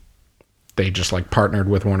Brothers. They just like partnered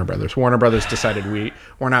with Warner Brothers. Warner Brothers decided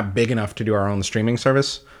we're not big enough to do our own streaming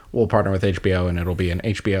service. We'll partner with HBO, and it'll be an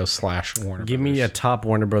HBO/Warner. Give me a top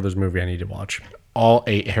Warner Brothers movie I need to watch. All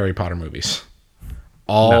 8 Harry Potter movies.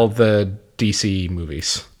 All the DC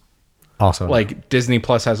movies. Also, Like Disney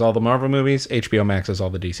Plus has all the Marvel movies, HBO Max has all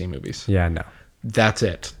the DC movies. yeah, no. That's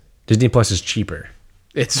it. Disney Plus is cheaper.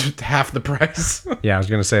 It's half the price. Yeah, I was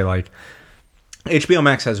gonna say like HBO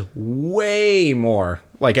Max has way more,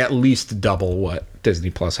 like at least double what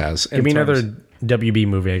Disney Plus has. give me another WB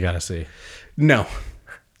movie I gotta see. No,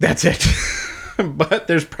 that's it. But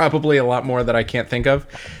there's probably a lot more that I can't think of.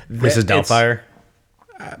 Mrs. Doubtfire.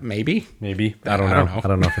 Maybe. Maybe. I don't know. I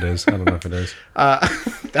don't know if it is. I don't know if it is.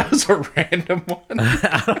 That was a random one.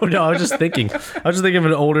 I don't know. I was just thinking of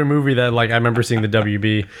an older movie that like I remember seeing the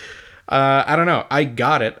WB. I don't know. I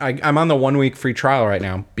got it. I'm on the 1-week free trial right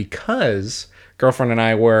now because girlfriend and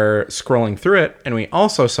I were scrolling through it, and we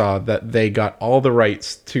also saw that they got all the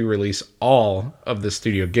rights to release all of the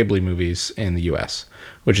Studio Ghibli movies in the US,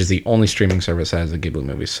 which is the only streaming service that has the Ghibli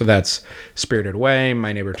movies. So that's Spirited Away,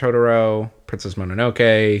 My Neighbor Totoro, Princess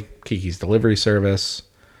Mononoke, Kiki's Delivery Service,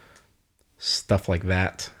 stuff like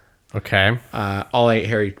that. Okay. All 8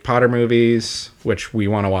 Harry Potter movies, which we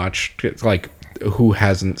want to watch. It's like, who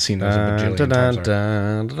hasn't seen those a bajillion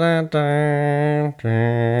times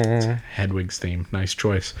already? Hedwig's Theme. Nice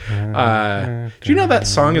choice. Do you know that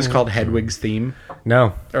song is called Hedwig's Theme?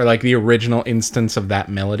 No. Or like the original instance of that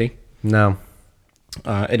melody? No.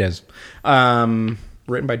 It is. Written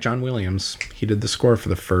by John Williams. He did the score for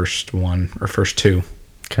the first one, or first 2.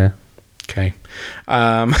 Okay. Okay.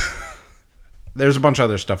 There's a bunch of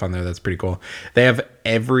other stuff on there that's pretty cool. They have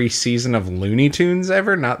every season of Looney Tunes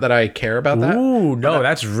ever. Not that I care about that. Ooh, no,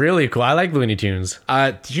 that's really cool. I like Looney Tunes.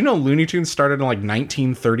 Did you know Looney Tunes started in like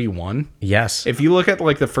 1931? Yes. If you look at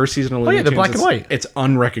like the first season of Looney Tunes, they're black and white. It's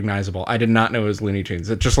unrecognizable. I did not know it was Looney Tunes.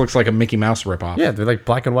 It just looks like a Mickey Mouse ripoff. Yeah, they're like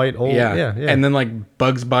black and white old. Yeah. Yeah. And then like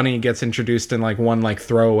Bugs Bunny gets introduced in like one like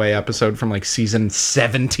throwaway episode from like season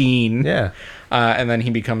 17. Yeah. And then he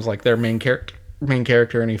becomes like their main character,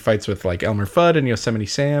 and he fights with like Elmer Fudd and Yosemite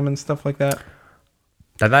Sam and stuff like that.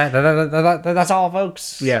 That's all,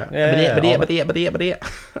 folks. Yeah. Yeah, all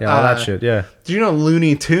that shit. Yeah. Do you know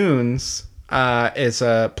Looney Tunes is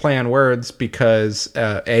a play on words because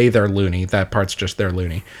they're loony. That part's just they're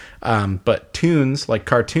loony. But tunes, like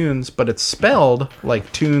cartoons, but it's spelled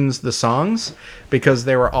like tunes the songs because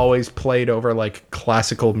they were always played over like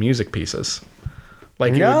classical music pieces.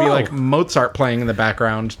 Like it would be like Mozart playing in the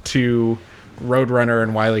background to Roadrunner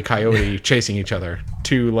and Wile E. Coyote chasing each other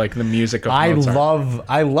to like the music of Mozart.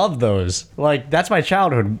 I love those. Like that's my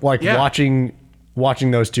childhood. Like watching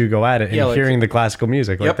watching those two go at it and Yeah, like- hearing the classical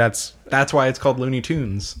music. Like Yep. that's why it's called Looney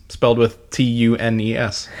Tunes, spelled with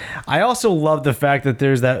Tunes. I also love the fact that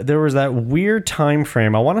there was that weird time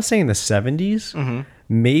frame. I want to say in the 70s. Mm-hmm.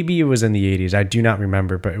 Maybe it was in the 80s. I do not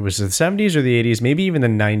remember, but it was the 70s or the 80s, maybe even the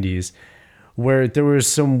 90s, where there was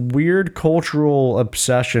some weird cultural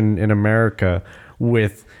obsession in America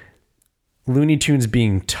with Looney Tunes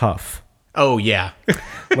being tough. Oh yeah,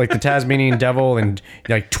 Like the Tasmanian Devil and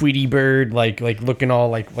like Tweety Bird, like looking all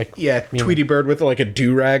like yeah. Tweety Bird with like a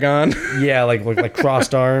do-rag on. yeah, like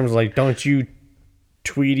crossed arms, like don't you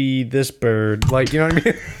Tweety this bird, like you know what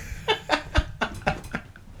I mean?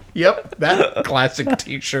 Yep, that classic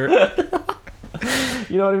T-shirt.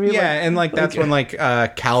 You know what I mean? Yeah, and like that's when like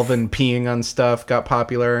Calvin peeing on stuff got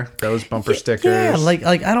popular. Those bumper stickers. Yeah, like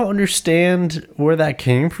I don't understand where that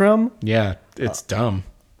came from. Yeah, it's dumb.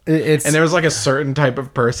 It's And there was like a certain type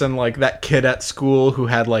of person, like that kid at school who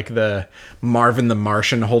had like the Marvin the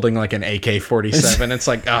Martian holding like an AK-47. It's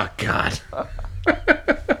like, oh god.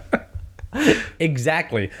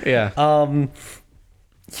 exactly. Yeah.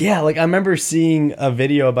 Yeah, like I remember seeing a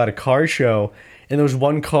video about a car show, and there was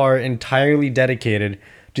one car entirely dedicated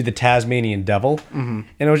to the Tasmanian Devil, and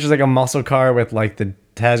it was just like a muscle car with like the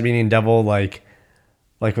Tasmanian Devil like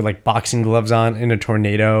with like boxing gloves on in a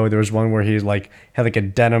tornado. There was one where he like had like a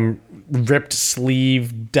denim ripped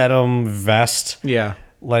sleeve denim vest, Yeah.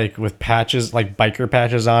 like with patches, like biker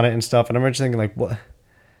patches on it and stuff. And I remember just thinking like, what?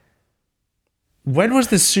 When was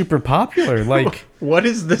this super popular? Like, What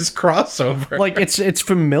is this crossover? like it's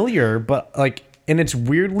familiar, but like, and it's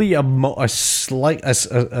weirdly a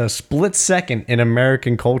split second in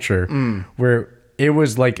American culture where it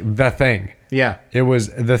was like the thing. Yeah. It was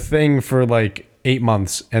the thing for like 8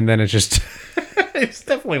 months, and then it just It's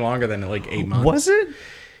definitely longer than like 8 months. was it?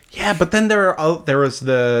 Yeah, but then there was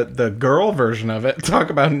the girl version of it. Talk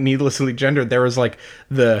about needlessly gendered. There was like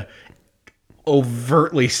the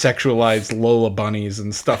overtly sexualized Lola bunnies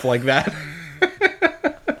and stuff like that.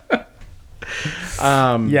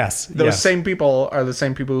 Yes, Those yes. same people are the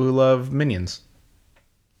same people who love Minions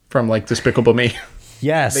from like Despicable Me.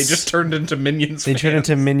 Yes, They just turned into Minions. they turned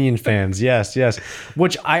into Minion fans. Yes, yes.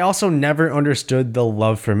 Which I also never understood the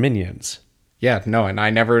love for Minions. Yeah, no, and I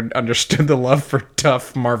never understood the love for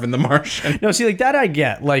tough Marvin the Martian. No, see, like that I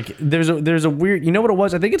get. Like, there's a weird. You know what it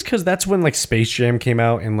was? I think it's because that's when like Space Jam came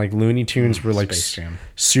out and like Looney Tunes were like Space Jam.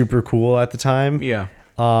 super cool at the time. Yeah.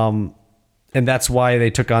 And that's why they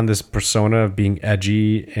took on this persona of being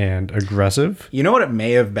edgy and aggressive. You know what it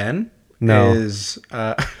may have been? No. Is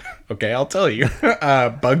okay, I'll tell you.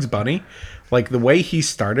 Bugs Bunny, like the way he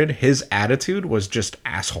started, his attitude was just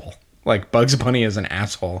asshole. Like Bugs Bunny is an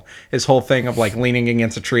asshole. His whole thing of like leaning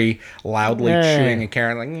against a tree, loudly Yeah. chewing a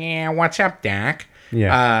carrot, like, yeah, what's up, Dak?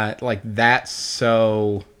 Yeah. Like that.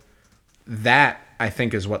 So that I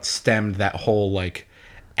think is what stemmed that whole like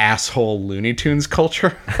asshole Looney Tunes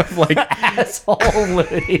culture of like Asshole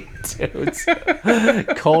Looney Tunes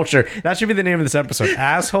culture. That should be the name of this episode.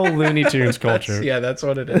 Asshole Looney Tunes culture. yeah, that's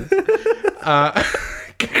what it is.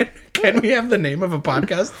 Can we have the name of a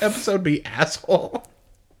podcast episode be asshole?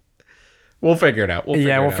 We'll figure it out. We'll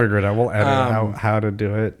figure it out. We'll edit out how to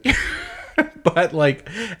do it. But like,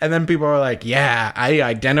 and then people are like, yeah, I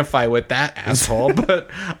identify with that asshole, but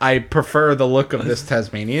I prefer the look of this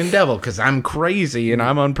Tasmanian Devil because I'm crazy and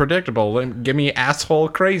I'm unpredictable. And give me asshole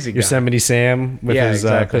crazy guy. Yosemite Sam with Yeah, his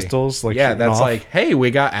exactly. pistols. Like Yeah, shooting that's off. like, hey, we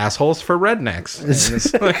got assholes for rednecks. And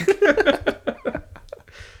it's like,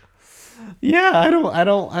 Yeah, I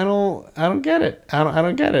don't get it. I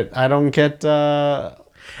don't get it. I don't get.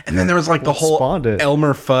 and then there was like the whole spawned it?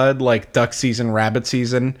 Elmer Fudd, like duck season, rabbit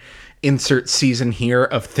season, insert season here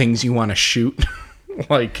of things you want to shoot.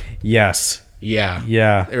 Like, Yes. yeah.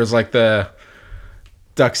 Yeah. It was like the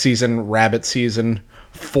duck season, rabbit season,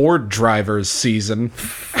 Ford drivers season.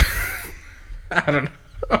 I don't know.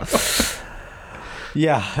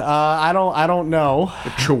 Yeah. I don't know.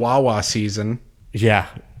 Chihuahua season. Yeah.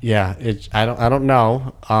 Yeah. I don't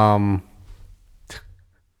know.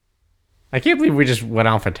 I can't believe we just went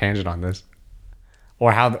off a tangent on this,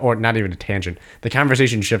 or not even a tangent. The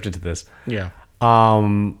conversation shifted to this. Yeah.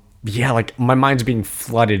 Yeah, like my mind's being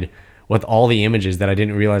flooded with all the images that I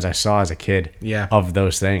didn't realize I saw as a kid. Yeah. Of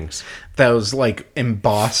those things. Those like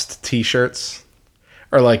embossed t-shirts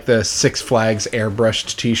or like the Six Flags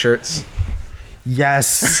airbrushed t-shirts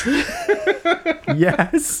Yes.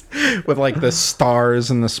 Yes. with like the stars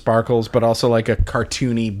and the sparkles, but also like a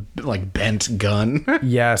cartoony like bent gun.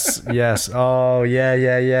 Yes. Yes. Oh, yeah,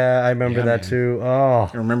 yeah, yeah. I remember Yeah, that man. too. Oh.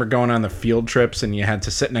 I remember going on the field trips and you had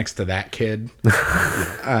to sit next to that kid.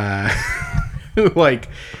 Who like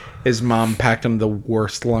his mom packed him the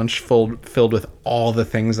worst lunch filled with all the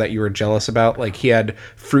things that you were jealous about. Like he had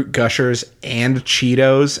fruit gushers and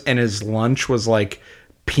Cheetos, and his lunch was like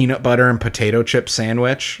peanut butter and potato chip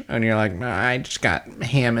sandwich. And you're like, nah, I just got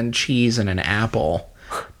ham and cheese and an apple.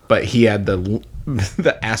 But he had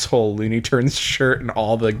the asshole Looney Tunes shirt and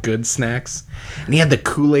all the good snacks, and he had the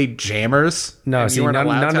Kool-Aid jammers. No, and see,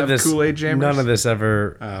 none of this. Kool-Aid jammers. None of this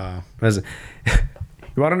ever.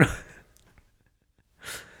 You want to know?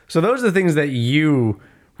 So those are the things that you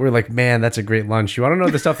were like, man, that's a great lunch. You want to know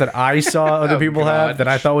the stuff that I saw other people have that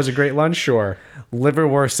I thought was a great lunch? Sure.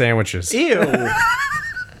 Liverwurst sandwiches. Ew.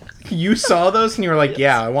 You saw those and you were like,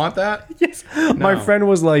 yeah, I want that. Yes. No. My friend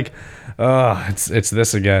was like, oh, it's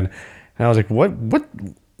this again. And I was like,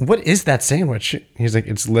 what is that sandwich? He's like,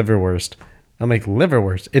 it's liverwurst. I'm like,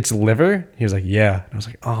 liverwurst? It's liver? He was like, yeah. And I was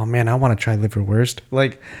like, oh man, I want to try liverwurst.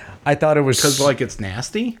 Like, I thought it was because like it's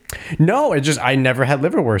nasty. No, I never had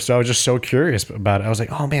liverwurst, so I was just so curious about it. I was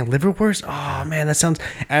like, oh man, liverwurst? Oh man, that sounds.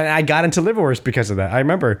 And I got into liverwurst because of that. I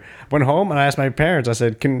remember went home and I asked my parents. I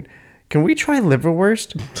said, can we try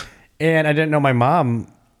liverwurst? And I didn't know my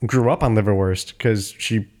mom grew up on liverwurst because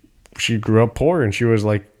she grew up poor, and she was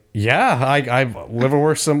like, yeah, I've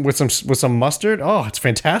liverwurst with some mustard. Oh, it's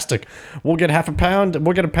fantastic. We'll get half a pound.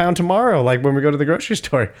 We'll get a pound tomorrow, like when we go to the grocery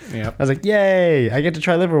store. Yep. I was like, yay, I get to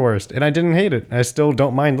try liverwurst. And I didn't hate it. I still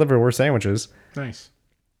don't mind liverwurst sandwiches. Nice.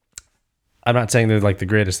 I'm not saying they're like the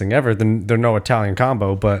greatest thing ever. They're no Italian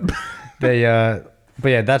combo, but but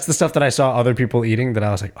yeah, that's the stuff that I saw other people eating that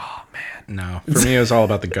I was like, oh man. No, for me, it was all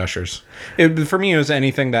about the gushers. For me, it was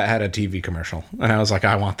anything that had a TV commercial. And I was like,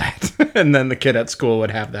 I want that. And then the kid at school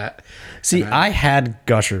would have that. See, I had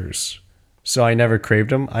gushers, so I never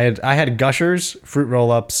craved them. I had gushers, fruit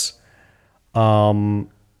roll-ups,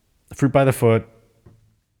 fruit by the foot.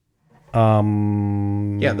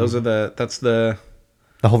 Yeah, that's the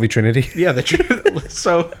Holy Trinity. Yeah,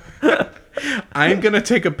 so I'm going to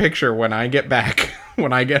take a picture when I get back,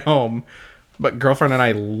 when I get home. But girlfriend and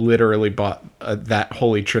I literally bought that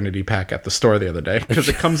Holy Trinity pack at the store the other day because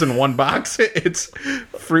it comes in one box. It's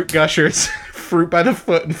fruit gushers, fruit by the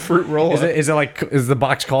foot, and fruit roll. Is the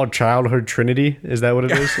box called Childhood Trinity? Is that what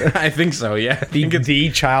it is? I think so. Yeah,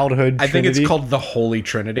 the Childhood Trinity. I think it's called the Holy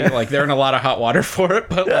Trinity. Like they're in a lot of hot water for it,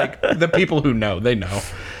 but like the people who know, they know.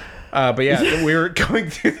 But yeah, we were going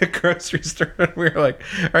through the grocery store and we were like,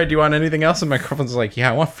 all right, do you want anything else? And my girlfriend's like, yeah,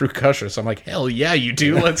 I want fruit gushers. So I'm like, hell yeah, you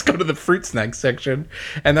do. Let's go to the fruit snack section.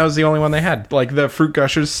 And that was the only one they had. Like the fruit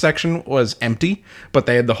gushers section was empty, but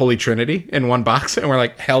they had the Holy Trinity in one box. And we're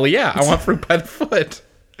like, hell yeah, I want fruit by the foot.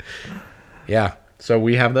 Yeah. So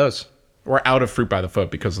we have those. We're out of fruit by the foot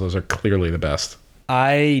because those are clearly the best.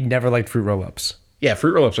 I never liked fruit roll-ups. Yeah,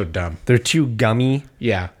 fruit roll-ups are dumb. They're too gummy.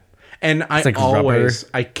 Yeah. And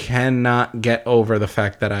I cannot get over the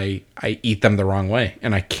fact that I eat them the wrong way,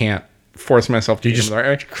 and I can't force myself to eat them the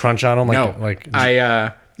right way. Crunch on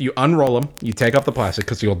them? You unroll them, you take off the plastic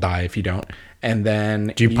because you'll die if you don't, and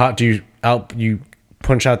then you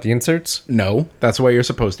punch out the inserts? No, that's the way you're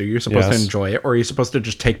supposed to. You're supposed to enjoy it, or you're supposed to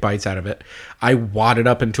just take bites out of it. I wad it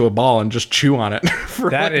up into a ball and just chew on it for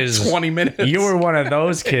 20 minutes. You were one of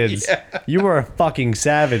those kids. Yeah. You were a fucking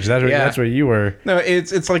savage. That's what you were. No,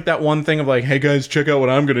 it's like that one thing of like, hey guys, check out what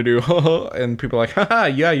I'm gonna do, and people are like, haha,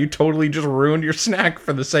 yeah, you totally just ruined your snack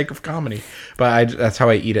for the sake of comedy. But that's how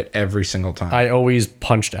I eat it every single time. I always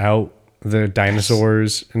punched out the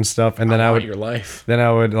dinosaurs and stuff, and then I would your life. Then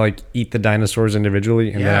I would like eat the dinosaurs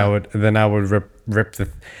individually, and then I would rip the,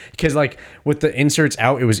 because like with the inserts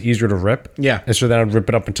out, it was easier to rip. Yeah, and so then I'd rip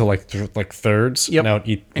it up into like thirds. Yep. And I would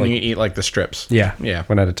eat. And you eat like the strips. Yeah, yeah,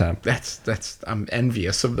 one at a time. That's I'm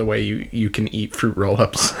envious of the way you can eat fruit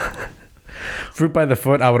roll-ups. Fruit by the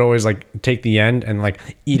foot, I would always like take the end and like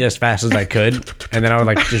eat as fast as I could, and then I would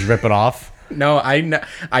like just rip it off. No, I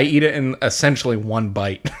eat it in essentially one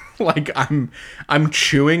bite. Like I'm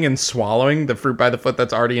chewing and swallowing the fruit by the foot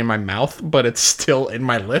that's already in my mouth, but it's still in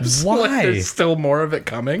my lips. Why? Like, there's still more of it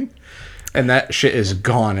coming, and that shit is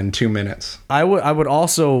gone in 2 minutes. I would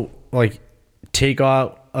also like take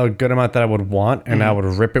out a good amount that I would want, and I would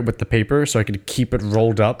rip it with the paper so I could keep it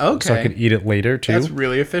rolled up. Okay. So I could eat it later too. That's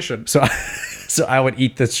really efficient. So I would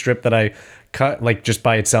eat the strip that I cut like just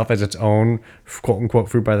by itself as its own quote unquote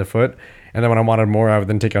fruit by the foot. And then when I wanted more, I would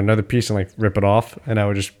then take out another piece and like rip it off. And I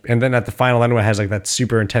would and then at the final end, when it has like that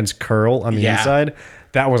super intense curl on the inside,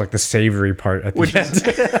 that was like the savory part at the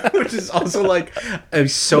end. Which is also like, I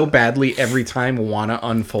so badly every time want to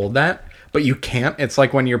unfold that, but you can't. It's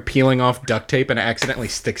like when you're peeling off duct tape and it accidentally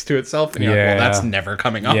sticks to itself. And you're like, well, that's never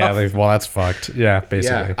coming off. Yeah, well, that's fucked. Yeah,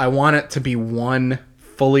 basically. Yeah, I want it to be one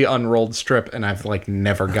fully unrolled strip, and I've like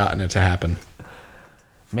never gotten it to happen.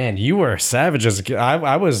 Man, you were a savage as a kid.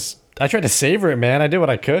 I tried to savor it, man. I did what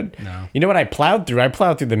I could. No. You know what I plowed through? I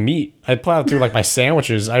plowed through the meat. I plowed through like my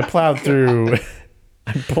sandwiches. I plowed through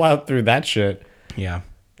that shit. Yeah.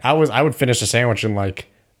 I would finish a sandwich in like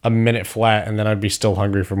a minute flat, and then I'd be still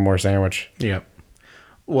hungry for more sandwich. Yep.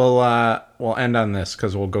 We'll end on this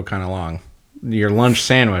because we'll go kind of long. Your lunch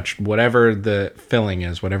sandwich, whatever the filling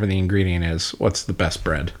is, whatever the ingredient is, what's the best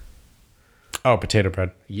bread? Oh, potato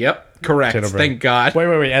bread. Yep, correct. Potato bread. Thank God.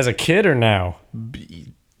 Wait. As a kid or now?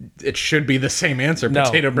 It should be the same answer. No,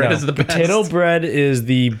 Potato bread no. is the best. Potato bread is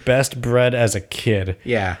the best bread as a kid.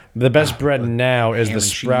 Yeah. The best bread now is ham the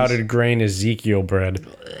and sprouted cheese. grain Ezekiel bread.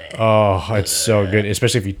 Oh, it's so good,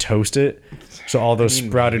 especially if you toast it. So all those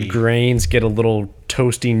sprouted maybe. grains get a little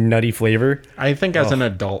toasty, nutty flavor. I think as an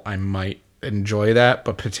adult, I might enjoy that,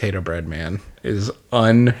 but potato bread, man, is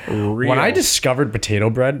unreal. When I discovered potato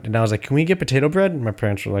bread, and I was like, "Can we get potato bread?" And my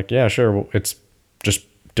parents were like, "Yeah, sure. Well, it's just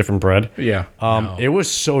different bread." Yeah. No. It was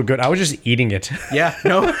so good. I was just eating it. Yeah,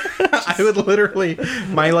 no, I would literally,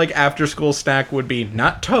 my like after school snack would be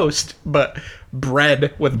not toast, but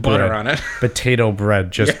bread with butter Bread. on it. Potato bread.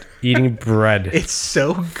 Just eating bread. It's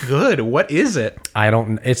so good. What is it? I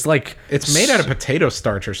don't. It's like It's made out of potato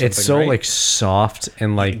starch or something. It's so right? like soft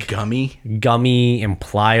and like gummy. gummy and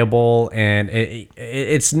pliable, and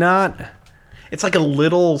it's not. It's like a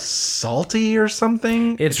little salty or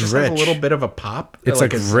something. It's it just has rich. a little bit of a pop. It's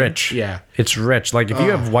like a rich. Yeah. It's rich. Like if you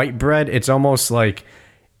have white bread, it's almost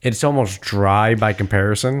dry by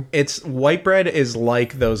comparison. It's white bread is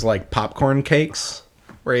like those like popcorn cakes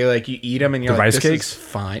where you eat them and you're The like, rice this cakes? is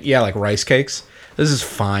fine. Yeah, like rice cakes. This is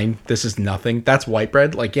fine. This is nothing. That's white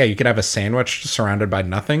bread. Like, yeah, you could have a sandwich surrounded by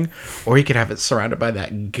nothing, or you could have it surrounded by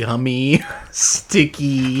that gummy,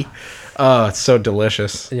 sticky. Oh, it's so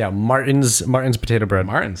delicious. Yeah, Martin's potato bread.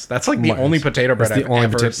 Martin's. That's like the Martin's. only potato bread That's I've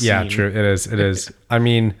ever seen. Yeah, true. It is. It is. I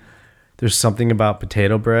mean, there's something about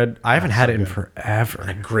potato bread. I haven't had it in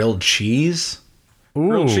forever. Grilled cheese.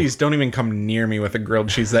 Grilled cheese. Don't even come near me with a grilled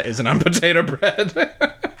cheese that isn't on potato bread.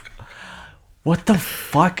 What the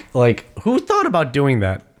fuck? Like, who thought about doing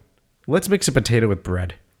that? Let's mix a potato with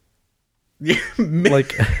bread.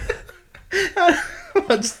 Like,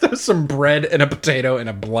 Let's throw some bread and a potato in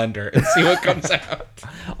a blender and see what comes out.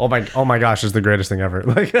 oh my gosh, it's the greatest thing ever.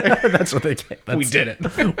 Like, that's what they get. We did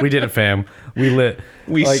it. We did it, fam. We lit.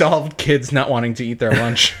 We Like, solved kids not wanting to eat their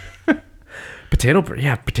lunch. potato bread.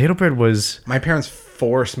 Yeah, potato bread was. My parents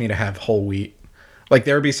forced me to have whole wheat. Like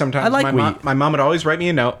there would be sometimes I like wheat. my mom would always write me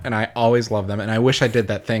a note, and I always loved them. And I wish I did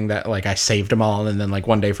that thing that like I saved them all, and then like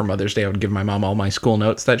one day for Mother's Day I would give my mom all my school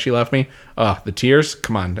notes that she left me. Oh, the tears!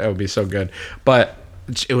 Come on, that would be so good. But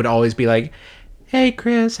it would always be like, "Hey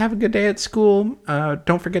Chris, have a good day at school.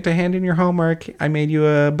 Don't forget to hand in your homework. I made you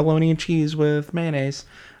a bologna and cheese with mayonnaise."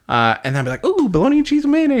 And I'd be like, "Ooh, bologna and cheese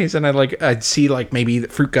and mayonnaise," and I'd see like maybe the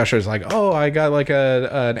Fruit Gushers, like, "Oh, I got like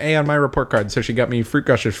an A on my report card, so she got me Fruit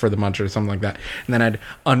Gushers for the munch or something like that." And then I'd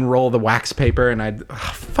unroll the wax paper and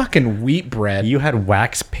fucking wheat bread. You had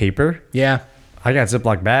wax paper? Yeah, I got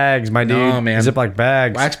Ziploc bags, my dude. No, man. Ziploc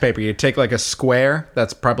bags. wax paper. You take like a square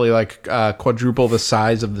that's probably like quadruple the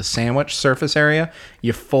size of the sandwich surface area.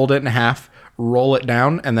 You fold it in half, roll it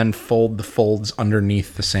down, and then fold the folds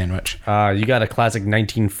underneath the sandwich. You got a classic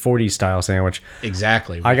 1940s style sandwich.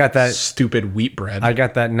 Exactly. I got that- stupid wheat bread. I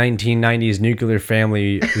got that 1990s nuclear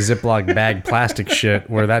family Ziploc bag plastic shit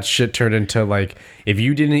where that shit turned into like, if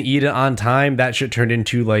you didn't eat it on time, that shit turned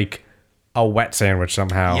into like a wet sandwich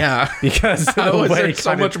somehow. Yeah. Because of How the is way there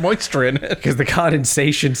so much moisture in it? because the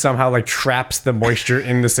condensation somehow like traps the moisture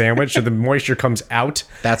in the sandwich, so the moisture comes out.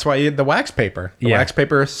 That's why you had the wax paper. The Yeah. wax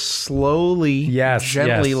paper slowly,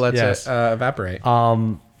 gently lets yes. it evaporate.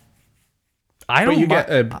 I but don't. you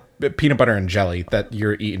get peanut butter and jelly that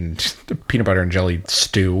you're eating. Peanut butter and jelly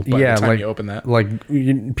stew by the time you open that. like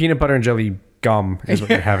peanut butter and jelly gum is what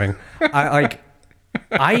you're having.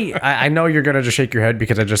 I know you're gonna just shake your head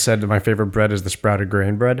because I just said that my favorite bread is the sprouted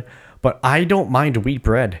grain bread, but I don't mind wheat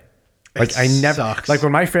bread. Like It I never sucks. like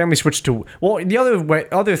when my family switched to the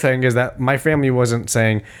other thing is that my family wasn't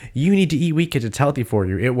saying you need to eat wheat because it's healthy for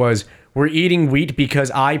you. It was we're eating wheat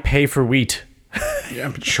because I pay for wheat. Yeah,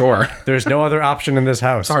 but sure. There's no other option in this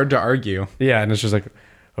house. It's hard to argue. Yeah, and it's just like,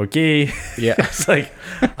 okay. Yeah. It's like,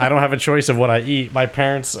 I don't have a choice of what I eat. My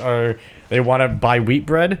parents they want to buy wheat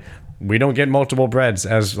bread. We don't get multiple breads.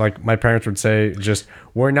 As like my parents would say, just,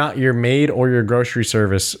 we're not your maid or your grocery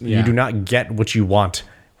service. Yeah. You do not get what you want.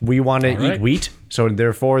 We want to eat right. wheat, so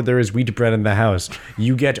therefore there is wheat bread in the house.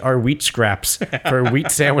 You get our wheat scraps for wheat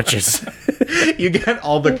sandwiches. You get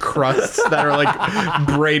all the crusts that are like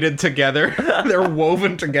braided together. They're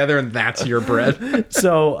woven together, and that's your bread.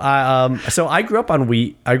 So I grew up on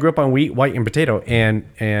wheat. I grew up on wheat, white, and potato,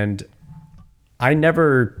 and I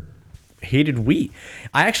never hated wheat.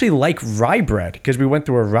 I actually like rye bread because we went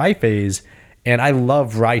through a rye phase, and I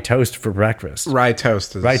love rye toast for breakfast. Rye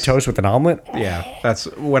toast is Rye toast with an omelet. Yeah, that's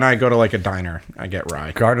when I go to like a diner, I get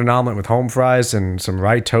rye. Garden omelet with home fries and some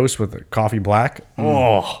rye toast with a coffee black.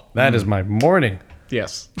 Oh, that is my morning.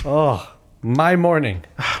 Yes. Oh, my morning.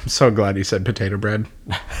 I'm so glad you said potato bread.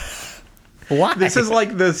 Why? This is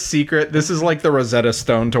like the secret. This is like the Rosetta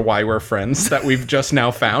Stone to why we're friends that we've just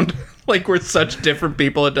now found. Like we're such different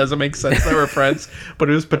people, it doesn't make sense that we're friends. But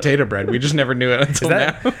it was potato bread. We just never knew it until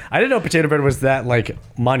now. I didn't know potato bread was that like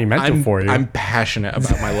monumental for you. I'm passionate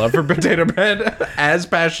about my love for potato bread, as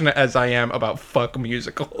passionate as I am about fuck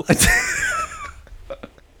musicals.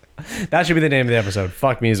 That should be the name of the episode.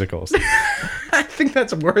 Fuck musicals. I think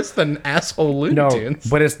that's worse than asshole Looney No, Tunes.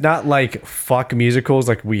 but it's not like fuck musicals.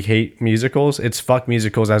 Like we hate musicals. It's fuck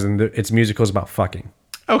musicals as in it's musicals about fucking.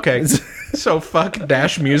 Okay, so fuck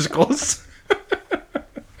dash musicals.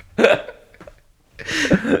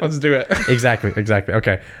 Let's do it. Exactly.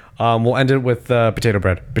 Okay. We'll end it with potato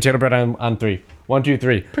bread. Potato bread on 3. 1, 2,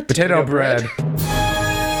 3. Potato bread.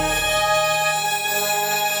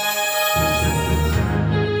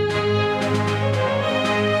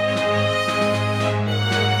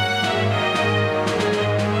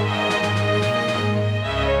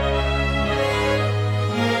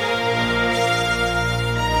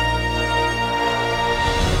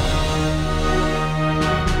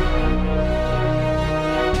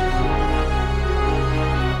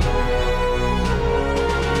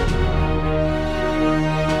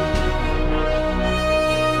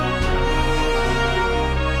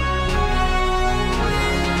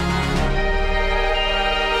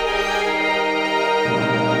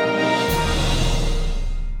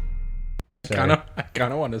 I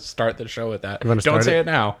kind of want to start the show with that. wanna Don't start say it? it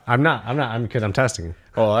now. I'm not because I'm testing.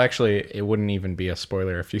 Well, actually, it wouldn't even be a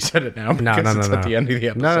spoiler if you said it now. No, Because no, it's no. at the end of the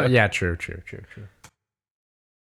episode. No, yeah, true.